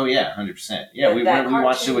Animatrix? Oh yeah, 100%. Yeah, we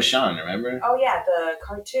watched it with Sean. Remember? Oh yeah, the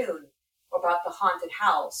cartoon about the haunted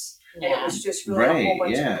house. And it was just really a whole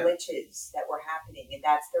bunch of glitches that were happening. And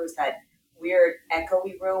there was that weird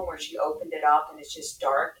echoey room where she opened it up and it's just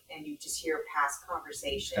dark and you just hear past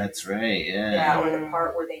conversations. That's right, yeah. Yeah, or the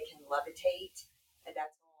part where they can levitate. And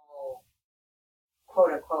that's all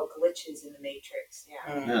quote unquote glitches in the Matrix.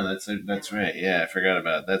 Yeah. No, that's right. Yeah, I forgot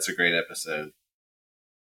about it. That's a great episode.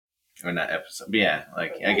 Or not episode. But yeah,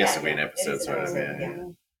 I guess it'd be an episode sort of.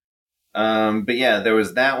 Yeah. But yeah, there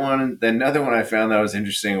was that one. Then another one I found that was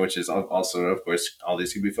interesting, which is also, of course, all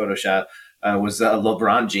these could be Photoshop, was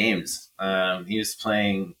LeBron James. He was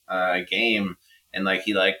playing a game, and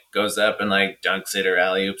he goes up and dunks it or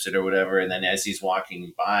alley-oops it or whatever, and then as he's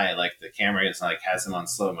walking by, the camera is has him on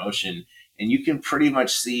slow motion, and you can pretty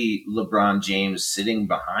much see LeBron James sitting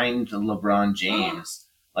behind LeBron James.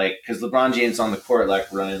 like, because LeBron James on the court, like,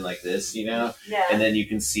 running like this, you know? Yeah. And then you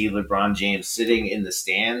can see LeBron James sitting in the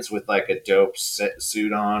stands with, like, a dope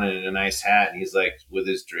suit on and a nice hat. And he's, like, with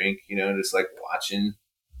his drink, you know, just, like, watching.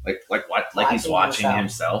 Like he's watching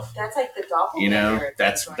himself. That's like the doppelganger. You know,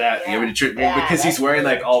 that's that. Yeah. Because he's wearing,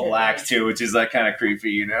 like, all black, too, which is, like, kind of creepy,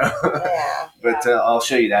 you know? Yeah. But I'll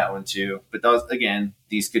show you that one, too. But those, again,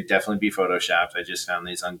 these could definitely be photoshopped. I just found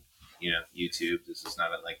these on, YouTube. This is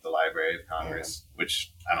not at, like, the Library of Congress,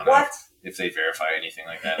 which I don't know if they verify anything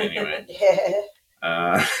like that anyway.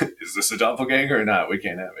 Is this a doppelganger or not? We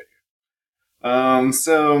can't have it.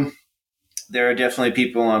 So there are definitely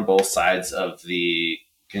people on both sides of the...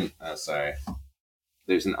 sorry.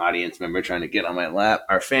 There's an audience member trying to get on my lap.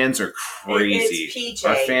 Our fans are crazy. It's PJ.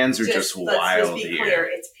 Our fans are just wild let's be here. Clear,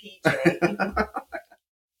 it's PJ.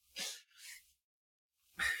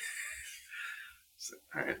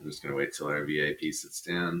 All right, I'm just going to wait till our VIP sits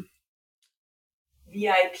down.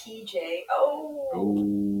 VIPJ.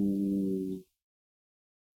 Oh.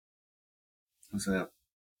 What's up?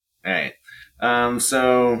 All right.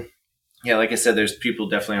 So, yeah, like I said, there's people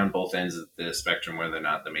definitely on both ends of the spectrum, whether or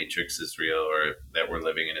not the Matrix is real or that we're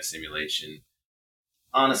living in a simulation.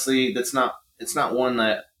 Honestly, it's not one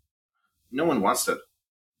that no one wants to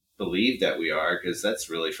believe that we are, because that's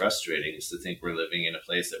really frustrating, is to think we're living in a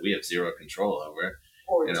place that we have zero control over.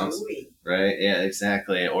 Or do we? Right? Yeah,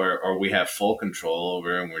 exactly. Or we have full control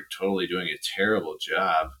over, and we're totally doing a terrible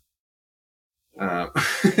job. Or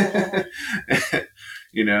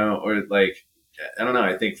like, I don't know.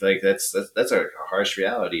 I think like that's a harsh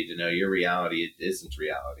reality to know your reality isn't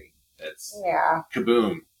reality. That's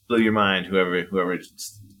kaboom, blew your mind. Whoever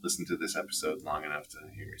listened to this episode long enough to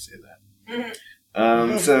hear me say that.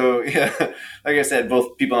 So yeah, like I said,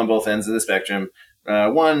 both people on both ends of the spectrum.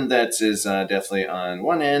 One that is definitely on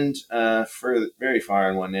one end, very far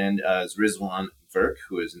on one end, is Rizwan Virk,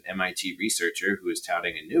 who is an MIT researcher who is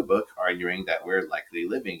touting a new book arguing that we're likely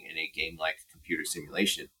living in a game-like computer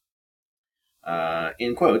simulation.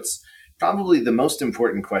 In quotes, probably the most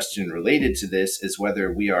important question related to this is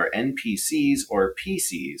whether we are NPCs or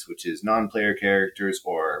PCs, which is non-player characters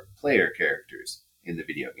or player characters in the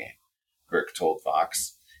video game, Virk told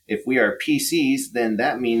Vox. If we are PCs, then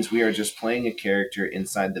that means we are just playing a character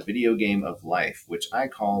inside the video game of life, which I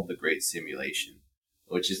call the Great Simulation,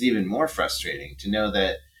 which is even more frustrating to know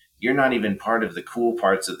that you're not even part of the cool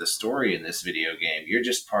parts of the story in this video game. You're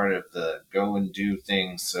just part of the go and do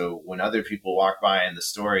things. So when other people walk by in the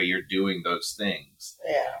story, you're doing those things.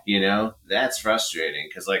 Yeah. That's frustrating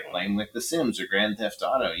because like playing like The Sims or Grand Theft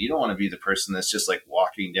Auto, you don't want to be the person that's just like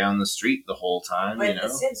walking down the street the whole time. But The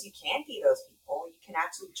Sims, you can't be those people. You can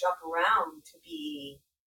actually jump around to be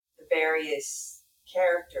the various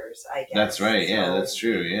characters, I guess. That's right. Yeah, that's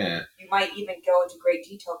true. Yeah. You might even go into great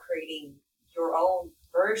detail creating your own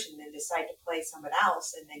version and decide to play someone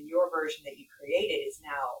else, and then your version that you created is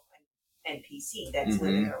now an NPC that's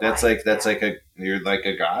living their life. You're like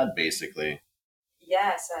a god basically.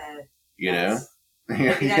 Yes. Know.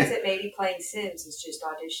 Maybe that's it. Maybe playing Sims is just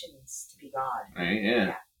auditions to be God. Right.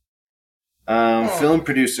 Yeah. Film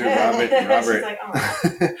producer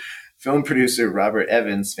Film producer Robert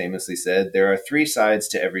Evans famously said, "There are 3 sides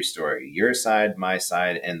to every story: your side, my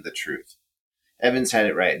side, and the truth." Evans had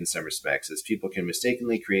it right in some respects, as people can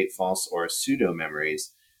mistakenly create false or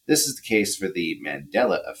pseudo-memories. This is the case for the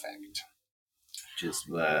Mandela effect, which is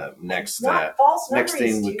next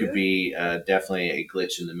thing could be definitely a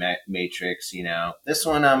glitch in the Matrix. This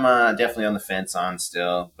one I'm definitely on the fence on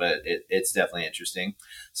still, but it's definitely interesting.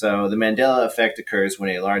 So the Mandela effect occurs when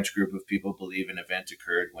a large group of people believe an event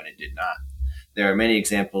occurred when it did not. There are many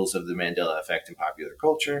examples of the Mandela effect in popular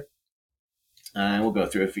culture. And we'll go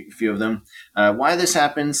through a few of them. Why this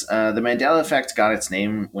happens, the Mandela effect got its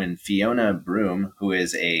name when Fiona Broome, who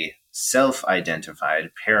is a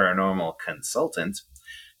self-identified paranormal consultant,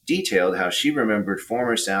 detailed how she remembered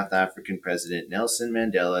former South African President Nelson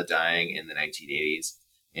Mandela dying in the 1980s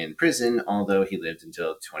in prison, although he lived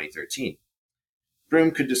until 2013.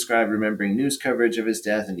 Broome could describe remembering news coverage of his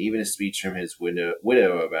death and even a speech from his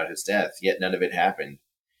widow about his death, yet none of it happened.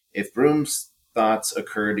 If Broome's thoughts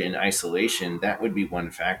occurred in isolation, that would be one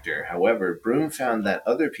factor. However, Broome found that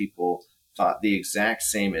other people thought the exact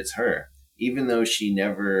same as her, even though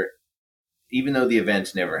the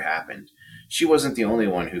event never happened. She wasn't the only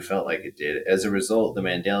one who felt like it did. As a result, the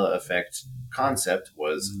Mandela effect concept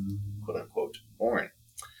was, quote-unquote, born.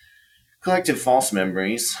 Collective false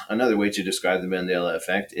memories. Another way to describe the Mandela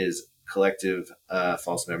effect is collective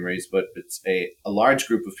false memories, but it's a large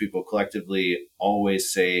group of people collectively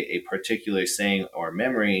always say a particular saying or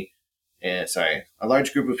memory A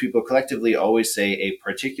large group of people collectively always say a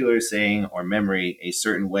particular saying or memory a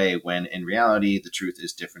certain way when in reality the truth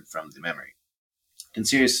is different from the memory.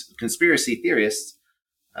 Conspiracy theorists,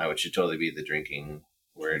 which should totally be the drinking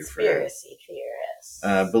word conspiracy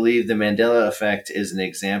theorists, believe the Mandela effect is an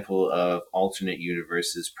example of alternate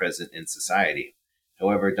universes present in society.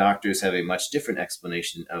 However, doctors have a much different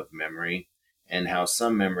explanation of memory and how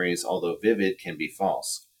some memories, although vivid, can be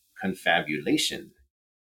false. Confabulation.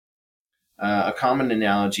 A common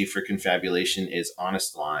analogy for confabulation is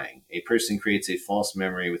honest lying. A person creates a false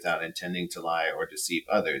memory without intending to lie or deceive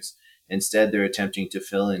others. Instead, they're attempting to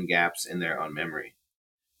fill in gaps in their own memory.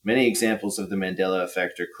 Many examples of the Mandela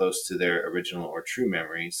effect are close to their original or true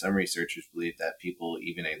memory. Some researchers believe that people,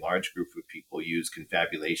 even a large group of people, use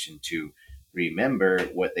confabulation to remember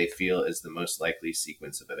what they feel is the most likely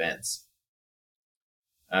sequence of events.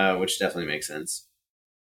 Which definitely makes sense.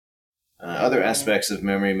 Other aspects of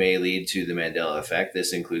memory may lead to the Mandela effect.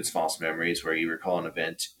 This includes false memories where you recall an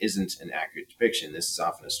event isn't an accurate depiction. This is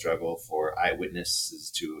often a struggle for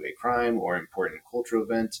eyewitnesses to a crime or important cultural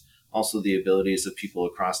event. Also, the abilities of people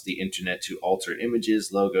across the internet to alter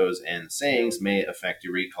images, logos, and sayings may affect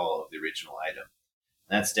your recall of the original item.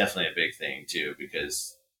 That's definitely a big thing, too,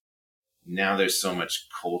 because now there's so much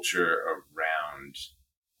culture around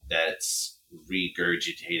that's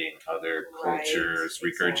regurgitating other cultures,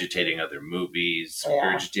 regurgitating other movies,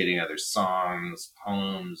 regurgitating other songs,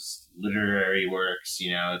 poems, literary works.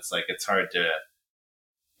 You know, it's like it's hard to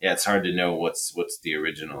know what's the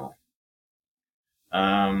original.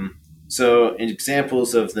 So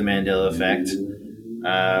examples of the Mandela effect,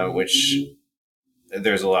 which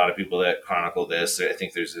there's a lot of people that chronicle this. I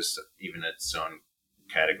think there's this even its own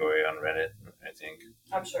category on Reddit. I think.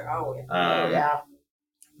 I'm sure. Oh yeah.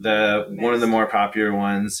 One of the more popular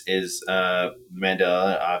ones is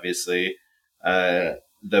Mandela, obviously. The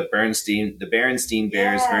Berenstain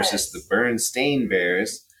Bears versus the Berenstain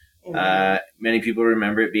Bears. Many people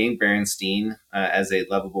remember it being Berenstain as a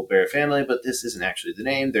lovable bear family, but this isn't actually the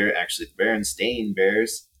name. They're actually the Berenstain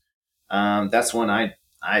Bears. That's one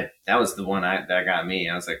that was the one that got me.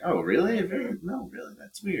 I was like, oh, really? No, really?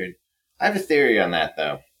 That's weird. I have a theory on that,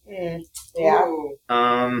 though. Yeah.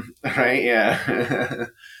 Right? Yeah.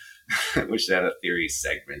 I wish I had a theory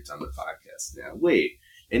segment on the podcast now. Wait,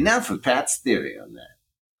 and now for Pat's theory on that.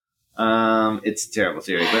 It's a terrible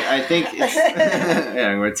theory, but I think it's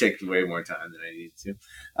I'm going to take way more time than I need to.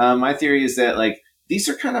 My theory is that like these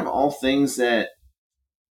are kind of all things that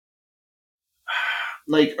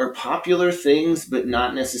like are popular things, but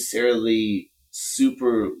not necessarily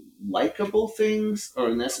super likable things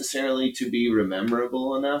or necessarily to be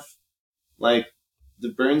rememberable enough. Like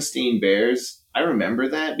the Berenstain Bears, I remember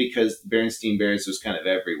that because the Berenstain Bears was kind of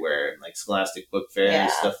everywhere, like Scholastic Book Fair,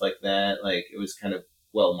 stuff like that. Like it was kind of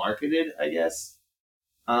well marketed, I guess.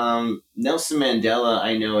 Nelson Mandela,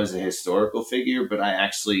 I know as a historical figure, but I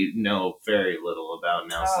actually know very little about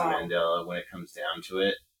Nelson Mandela when it comes down to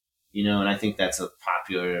it. You know, and I think that's a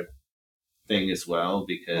popular thing as well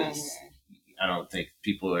because I don't think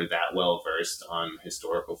people are that well versed on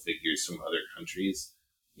historical figures from other countries,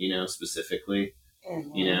 you know, specifically,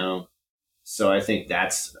 you know. So I think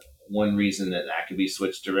that's one reason that could be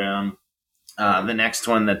switched around. The next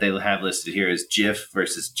one that they have listed here is Jif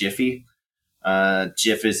versus Jiffy.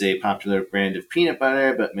 Jif is a popular brand of peanut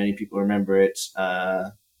butter, but many people remember it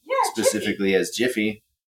specifically as Jiffy.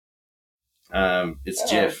 It's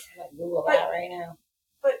Jif. Google that right now.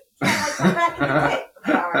 But like back in the day.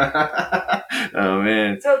 Oh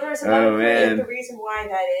man. So there's another thing. The reason why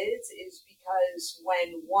that is because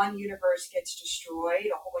when one universe gets destroyed,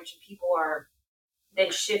 a whole bunch of people are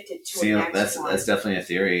then shifted to the next one. That's definitely a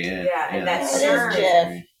theory. Yeah, and that's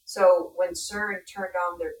CERN. So when CERN turned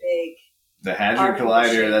on their big the Hadron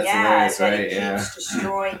Collider, that's the right. It keeps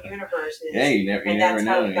destroying universes. Yeah, you never know. That's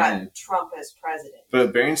how we got Trump as president.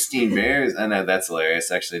 But Berenstain Bears, I know that's hilarious.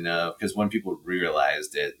 Actually, no, because when people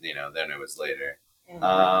realized it, you know, then it was later.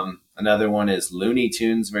 Another one is Looney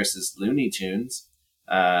Tunes versus Looney Tunes.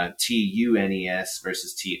 TUNES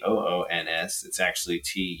versus TOONS. It's actually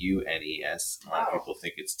TUNES. A lot of people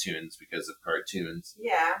think it's tunes because of cartoons.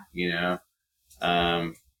 Yeah. You know,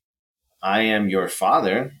 I Am Your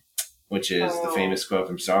Father, which is the famous quote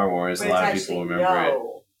from Star Wars. A lot of people remember it.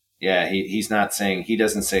 Yeah, he's not saying, he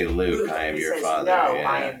doesn't say Luke, I am your father. No, yeah.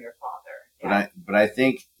 I am your father. Yeah. But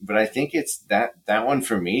I think it's that one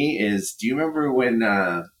for me is, do you remember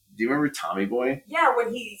Tommy Boy? Yeah,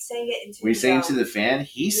 when he sang it into when he sang to the fan,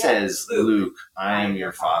 he says, Luke, I am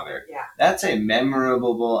your father. Yeah. That's a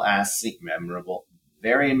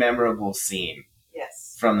very memorable scene.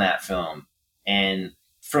 Yes. From that film. And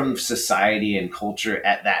from society and culture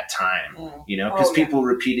at that time, because people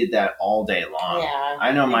repeated that all day long. Yeah.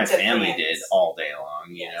 I know my family did all day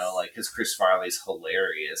long, like, because Chris Farley's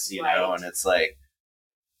hilarious, know, and it's like,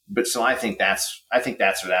 but so I think that's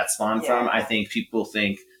where that's spawned from. I think people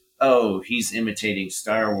think, oh, he's imitating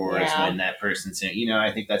Star Wars when that person's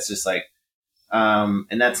I think that's just like,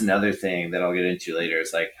 and that's another thing that I'll get into later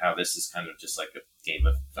is like how this is kind of just like a game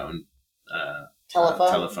of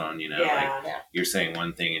telephone, you're saying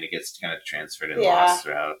one thing and it gets kind of transferred and lost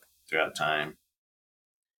throughout time.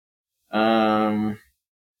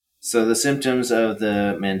 So the symptoms of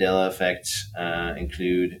the Mandela effect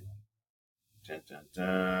include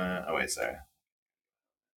oh wait, sorry.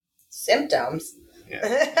 Symptoms.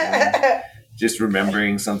 Yeah. Just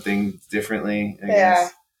remembering something differently, I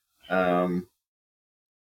guess.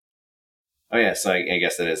 Oh yeah, so I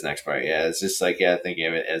guess that is the next part. Yeah, it's just like thinking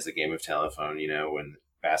of it as a game of telephone. When it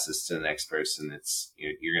passes to the next person, it's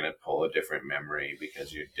you're gonna pull a different memory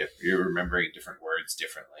because you're remembering different words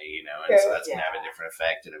differently. And so that's gonna have a different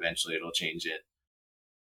effect, and eventually it'll change it.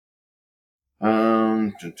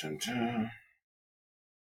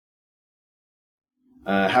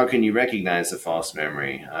 How can you recognize a false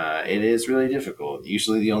memory? It is really difficult.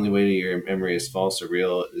 Usually the only way your memory is false or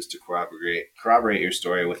real is to corroborate your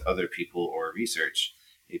story with other people or research.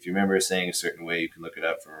 If you remember saying a certain way, you can look it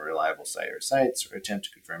up from a reliable site or sites or attempt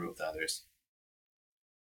to confirm it with others.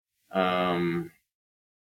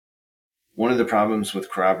 One of the problems with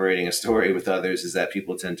corroborating a story with others is that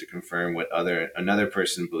people tend to confirm what another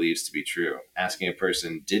person believes to be true. Asking a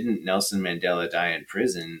person, didn't Nelson Mandela die in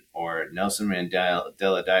prison? Or Nelson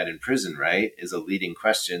Mandela died in prison, right? Is a leading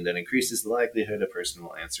question that increases the likelihood a person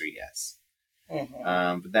will answer yes.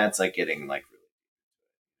 Mm-hmm. But that's like getting like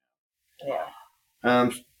really...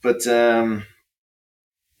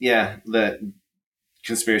 the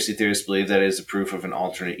conspiracy theorists believe that it is a proof of an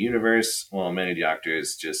alternate universe, while many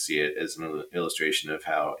doctors just see it as an illustration of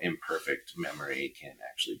how imperfect memory can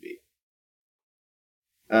actually be.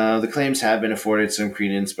 The claims have been afforded some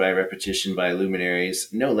credence by repetition by luminaries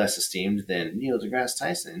no less esteemed than Neil deGrasse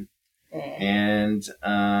Tyson, and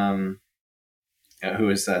who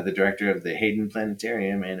is the director of the Hayden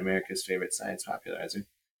Planetarium and America's favorite science popularizer.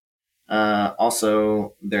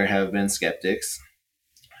 Also, there have been skeptics.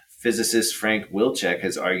 Physicist Frank Wilczek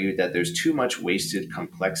has argued that there's too much wasted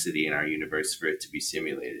complexity in our universe for it to be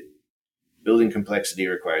simulated. Building complexity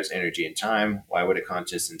requires energy and time. Why would a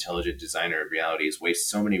conscious, intelligent designer of realities waste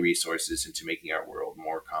so many resources into making our world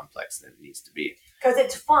more complex than it needs to be? Because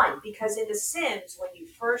it's fun. Because in The Sims, when you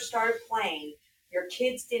first started playing, your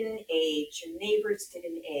kids didn't age, your neighbors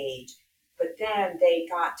didn't age, but then they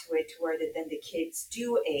got to it to where then the kids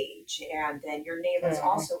do age, and then your neighbors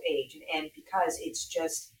also age. And because it's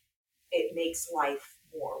just... it makes life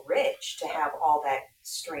more rich to have all that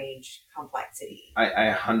strange complexity.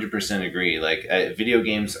 I 100% agree. Like, video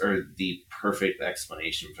games are the perfect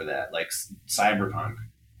explanation for that. Like, Cyberpunk.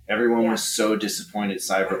 Everyone was so disappointed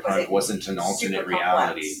Cyberpunk wasn't an alternate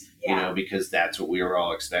reality, because that's what we were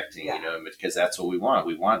all expecting, because that's what we want.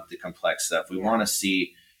 We want the complex stuff. We want to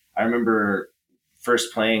see... I remember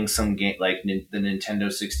first playing some game, like the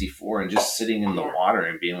Nintendo 64, and just sitting in the water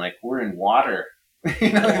and being like, we're in water.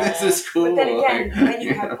 This is cool. But then again, then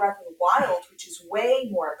you have Breath of the Wild, which is way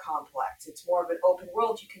more complex. It's more of an open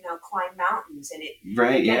world. You can now climb mountains, and it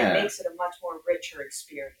makes it a much more richer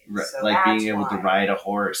experience. Right. So like being able to ride a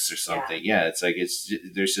horse or something. Yeah, it's like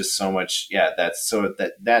there's just so much. Yeah,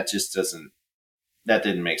 that just doesn't. That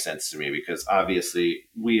didn't make sense to me because obviously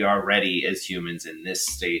we already, as humans in this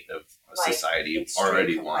state of society,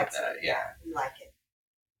 already want that. Yeah, we like it.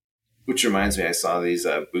 Which reminds me, I saw these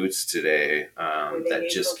boots today that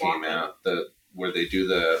just came out. Where they do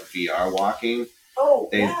the VR walking. Oh,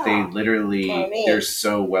 they literally they're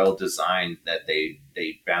so well designed that they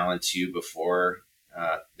balance you before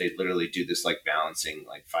they literally do this like balancing,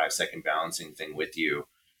 like 5-second balancing thing with you,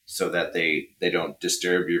 so that they don't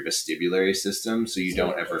disturb your vestibular system, so you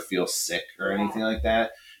don't ever feel sick or anything like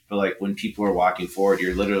that. But like when people are walking forward,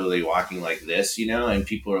 you're literally walking like this, and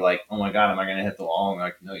people are like, "Oh my God, am I going to hit the wall?" And I'm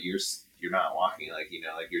like, "No, you're not walking, like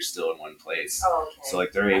you're still in one place." Oh, okay. So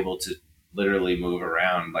like they're able to literally move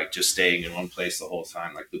around, like just staying in one place the whole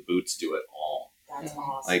time. Like the boots do it all. That's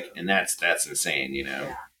awesome. Like, and that's insane,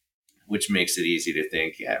 Which makes it easy to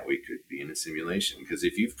think, we could be in a simulation. Because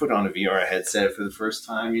if you've put on a VR headset for the first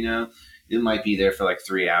time, you might be there for like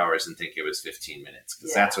 3 hours and think it was 15 minutes.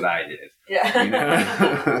 Because that's what I did.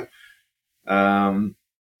 Yeah.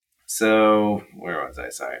 So where was I?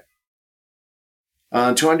 Sorry.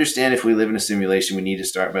 To understand if we live in a simulation, we need to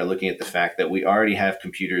start by looking at the fact that we already have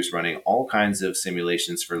computers running all kinds of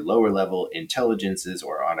simulations for lower level intelligences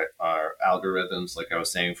or algorithms, like I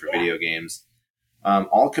was saying, for video games.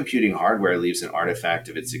 All computing hardware leaves an artifact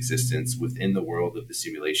of its existence within the world of the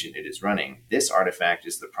simulation it is running. This artifact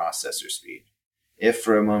is the processor speed. If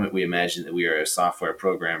for a moment we imagine that we are a software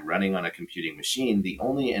program running on a computing machine, the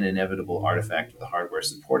only and inevitable artifact of the hardware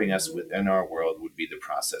supporting us within our world would be the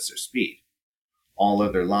processor speed. All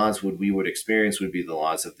other laws we would experience would be the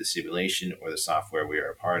laws of the simulation or the software we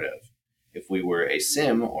are a part of. If we were a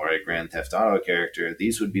sim or a Grand Theft Auto character,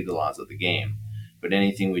 these would be the laws of the game. But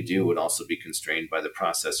anything we do would also be constrained by the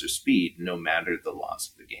processor speed, no matter the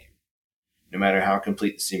laws of the game. No matter how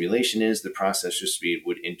complete the simulation is, the processor speed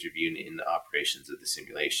would intervene in the operations of the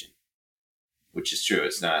simulation. Which is true.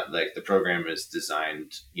 It's not like the program is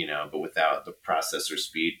designed, but without the processor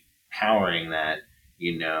speed powering that,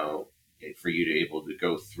 for you to be able to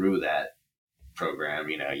go through that program,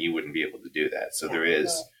 you wouldn't be able to do that. So there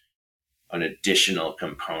is an additional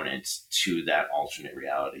component to that alternate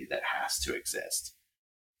reality that has to exist.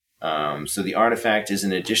 So the artifact is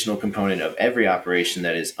an additional component of every operation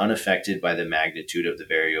that is unaffected by the magnitude of the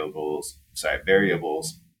variables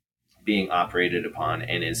being operated upon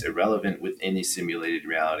and is irrelevant within the simulated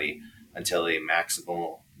reality until a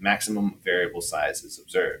maximum variable size is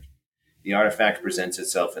observed. The artifact presents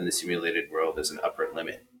itself in the simulated world as an upper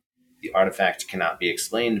limit. The artifact cannot be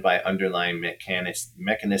explained by underlying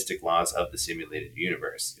mechanistic laws of the simulated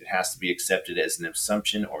universe. It has to be accepted as an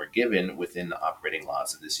assumption or given within the operating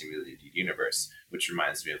laws of the simulated universe, which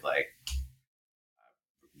reminds me of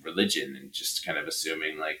religion and just kind of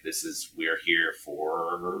assuming we're here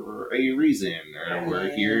for a reason, or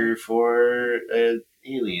we're here for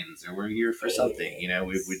aliens, or we're here for something.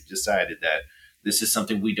 We've decided that this is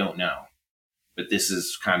something we don't know, but this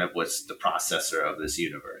is kind of what's the processor of this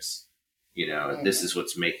universe. This is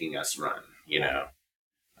what's making us run,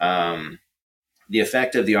 The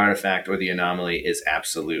effect of the artifact or the anomaly is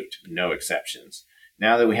absolute, no exceptions.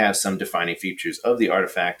 Now that we have some defining features of the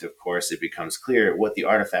artifact, of course, it becomes clear what the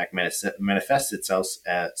artifact manifests itself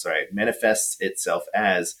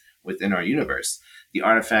as within our universe. The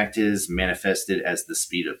artifact is manifested as the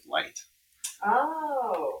speed of light.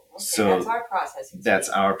 Oh, okay. So that's our processing speed. That's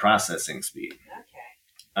our processing speed.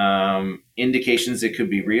 Okay. Indications it could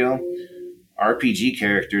be real. RPG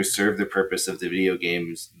characters serve the purpose of the video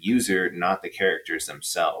game's user, not the characters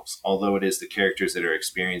themselves. Although it is the characters that are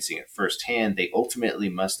experiencing it firsthand, they ultimately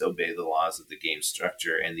must obey the laws of the game's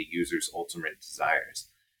structure and the user's ultimate desires.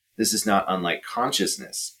 This is not unlike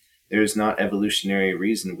consciousness. There is not evolutionary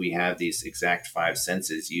reason we have these exact 5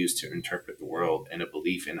 senses used to interpret the world, and a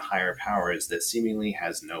belief in higher powers that seemingly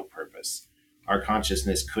has no purpose. Our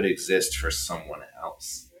consciousness could exist for someone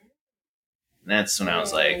else. And that's when I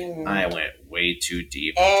was like, I went way too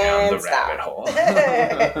deep down the rabbit hole.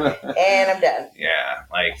 And I'm done.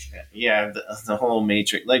 Yeah, the whole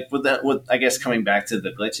Matrix, with I guess coming back to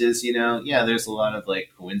the glitches, there's a lot of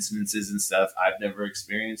coincidences and stuff. I've never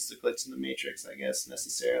experienced a glitch in the Matrix, I guess,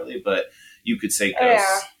 necessarily, but you could say ghosts.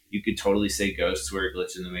 Yeah. You could totally say ghosts were a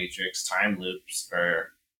glitch in the Matrix. Time loops are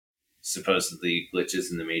supposedly glitches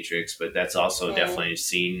in the Matrix, but that's also definitely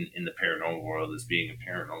seen in the paranormal world as being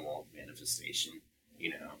a paranormal manifestation,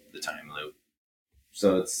 the time loop.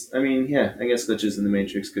 So I guess glitches in the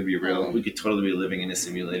Matrix could be real. We could totally be living in a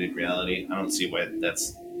simulated reality. I don't see why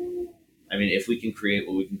that's... if we can create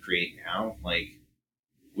what we can create now, we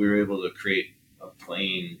were able to create a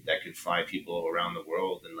plane that could fly people around the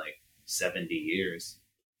world in 70 years.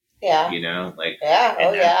 Yeah.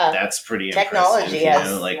 That's pretty technology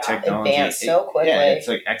impressive. Technology advanced so quickly. Yeah, it's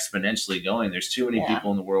exponentially going. There's too many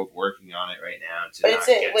people in the world working on it right now to get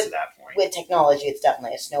to that point. With technology, it's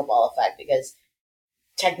definitely a snowball effect because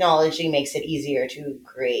technology makes it easier to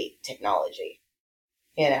create technology.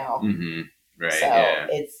 Mm-hmm. Right. So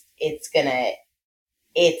it's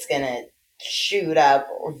gonna shoot up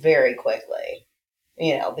very quickly.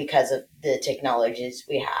 Because of the technologies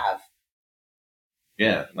we have.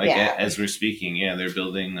 Yeah, as we're speaking, they're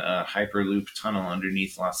building a Hyperloop tunnel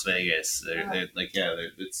underneath Las Vegas.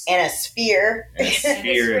 It's and a sphere.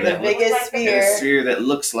 The biggest sphere. And a sphere that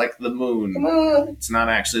looks like the moon. The moon. It's not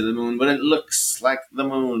actually the moon, but it looks like the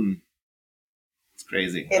moon. It's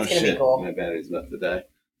crazy. It's gonna be cool. My battery's about to die.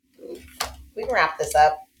 We can wrap this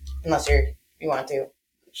up, unless you want to.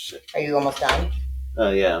 Shit. Are you almost done? Oh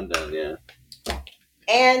yeah, I'm done. Yeah.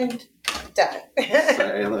 And done.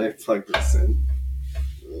 Sorry, let me plug this in.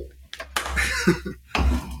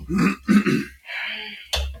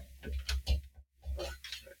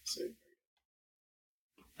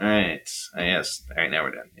 All right. Yes. All right. Now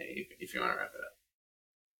we're done. Yeah, if you want to wrap it up.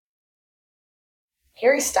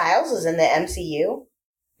 Harry Styles is in the MCU.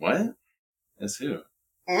 What? As who?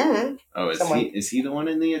 Mm-hmm. Oh, is he the one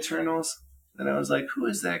in the Eternals? And I was like, who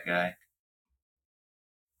is that guy?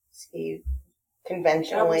 Is he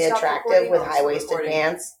conventionally attractive with high-waisted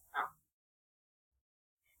pants? Oh.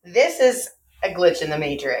 This is a glitch in the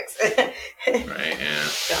Matrix. Right, yeah.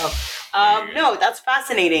 So, no, that's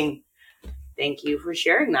fascinating. Thank you for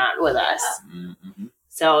sharing that with us. Mm-hmm.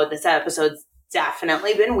 So this episode's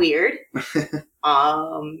definitely been weird.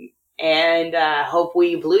 And hope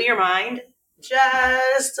we blew your mind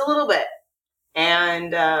just a little bit.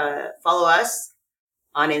 And follow us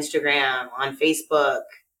on Instagram, on Facebook,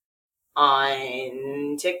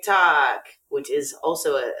 on TikTok, which is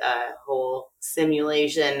also a whole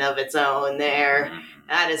simulation of its own there.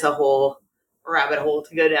 That is a whole rabbit hole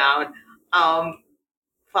to go down.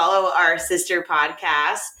 Follow our sister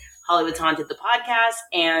podcast, Hollywood's Haunted the Podcast,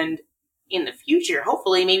 and in the future,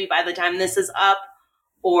 hopefully, maybe by the time this is up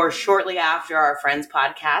or shortly after our friend's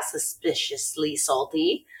podcast, Suspiciously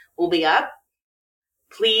Salty, will be up.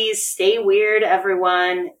 Please stay weird,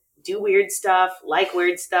 everyone. Do weird stuff, like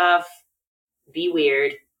weird stuff, be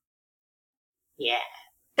weird. Yeah.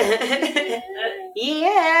 Yeah.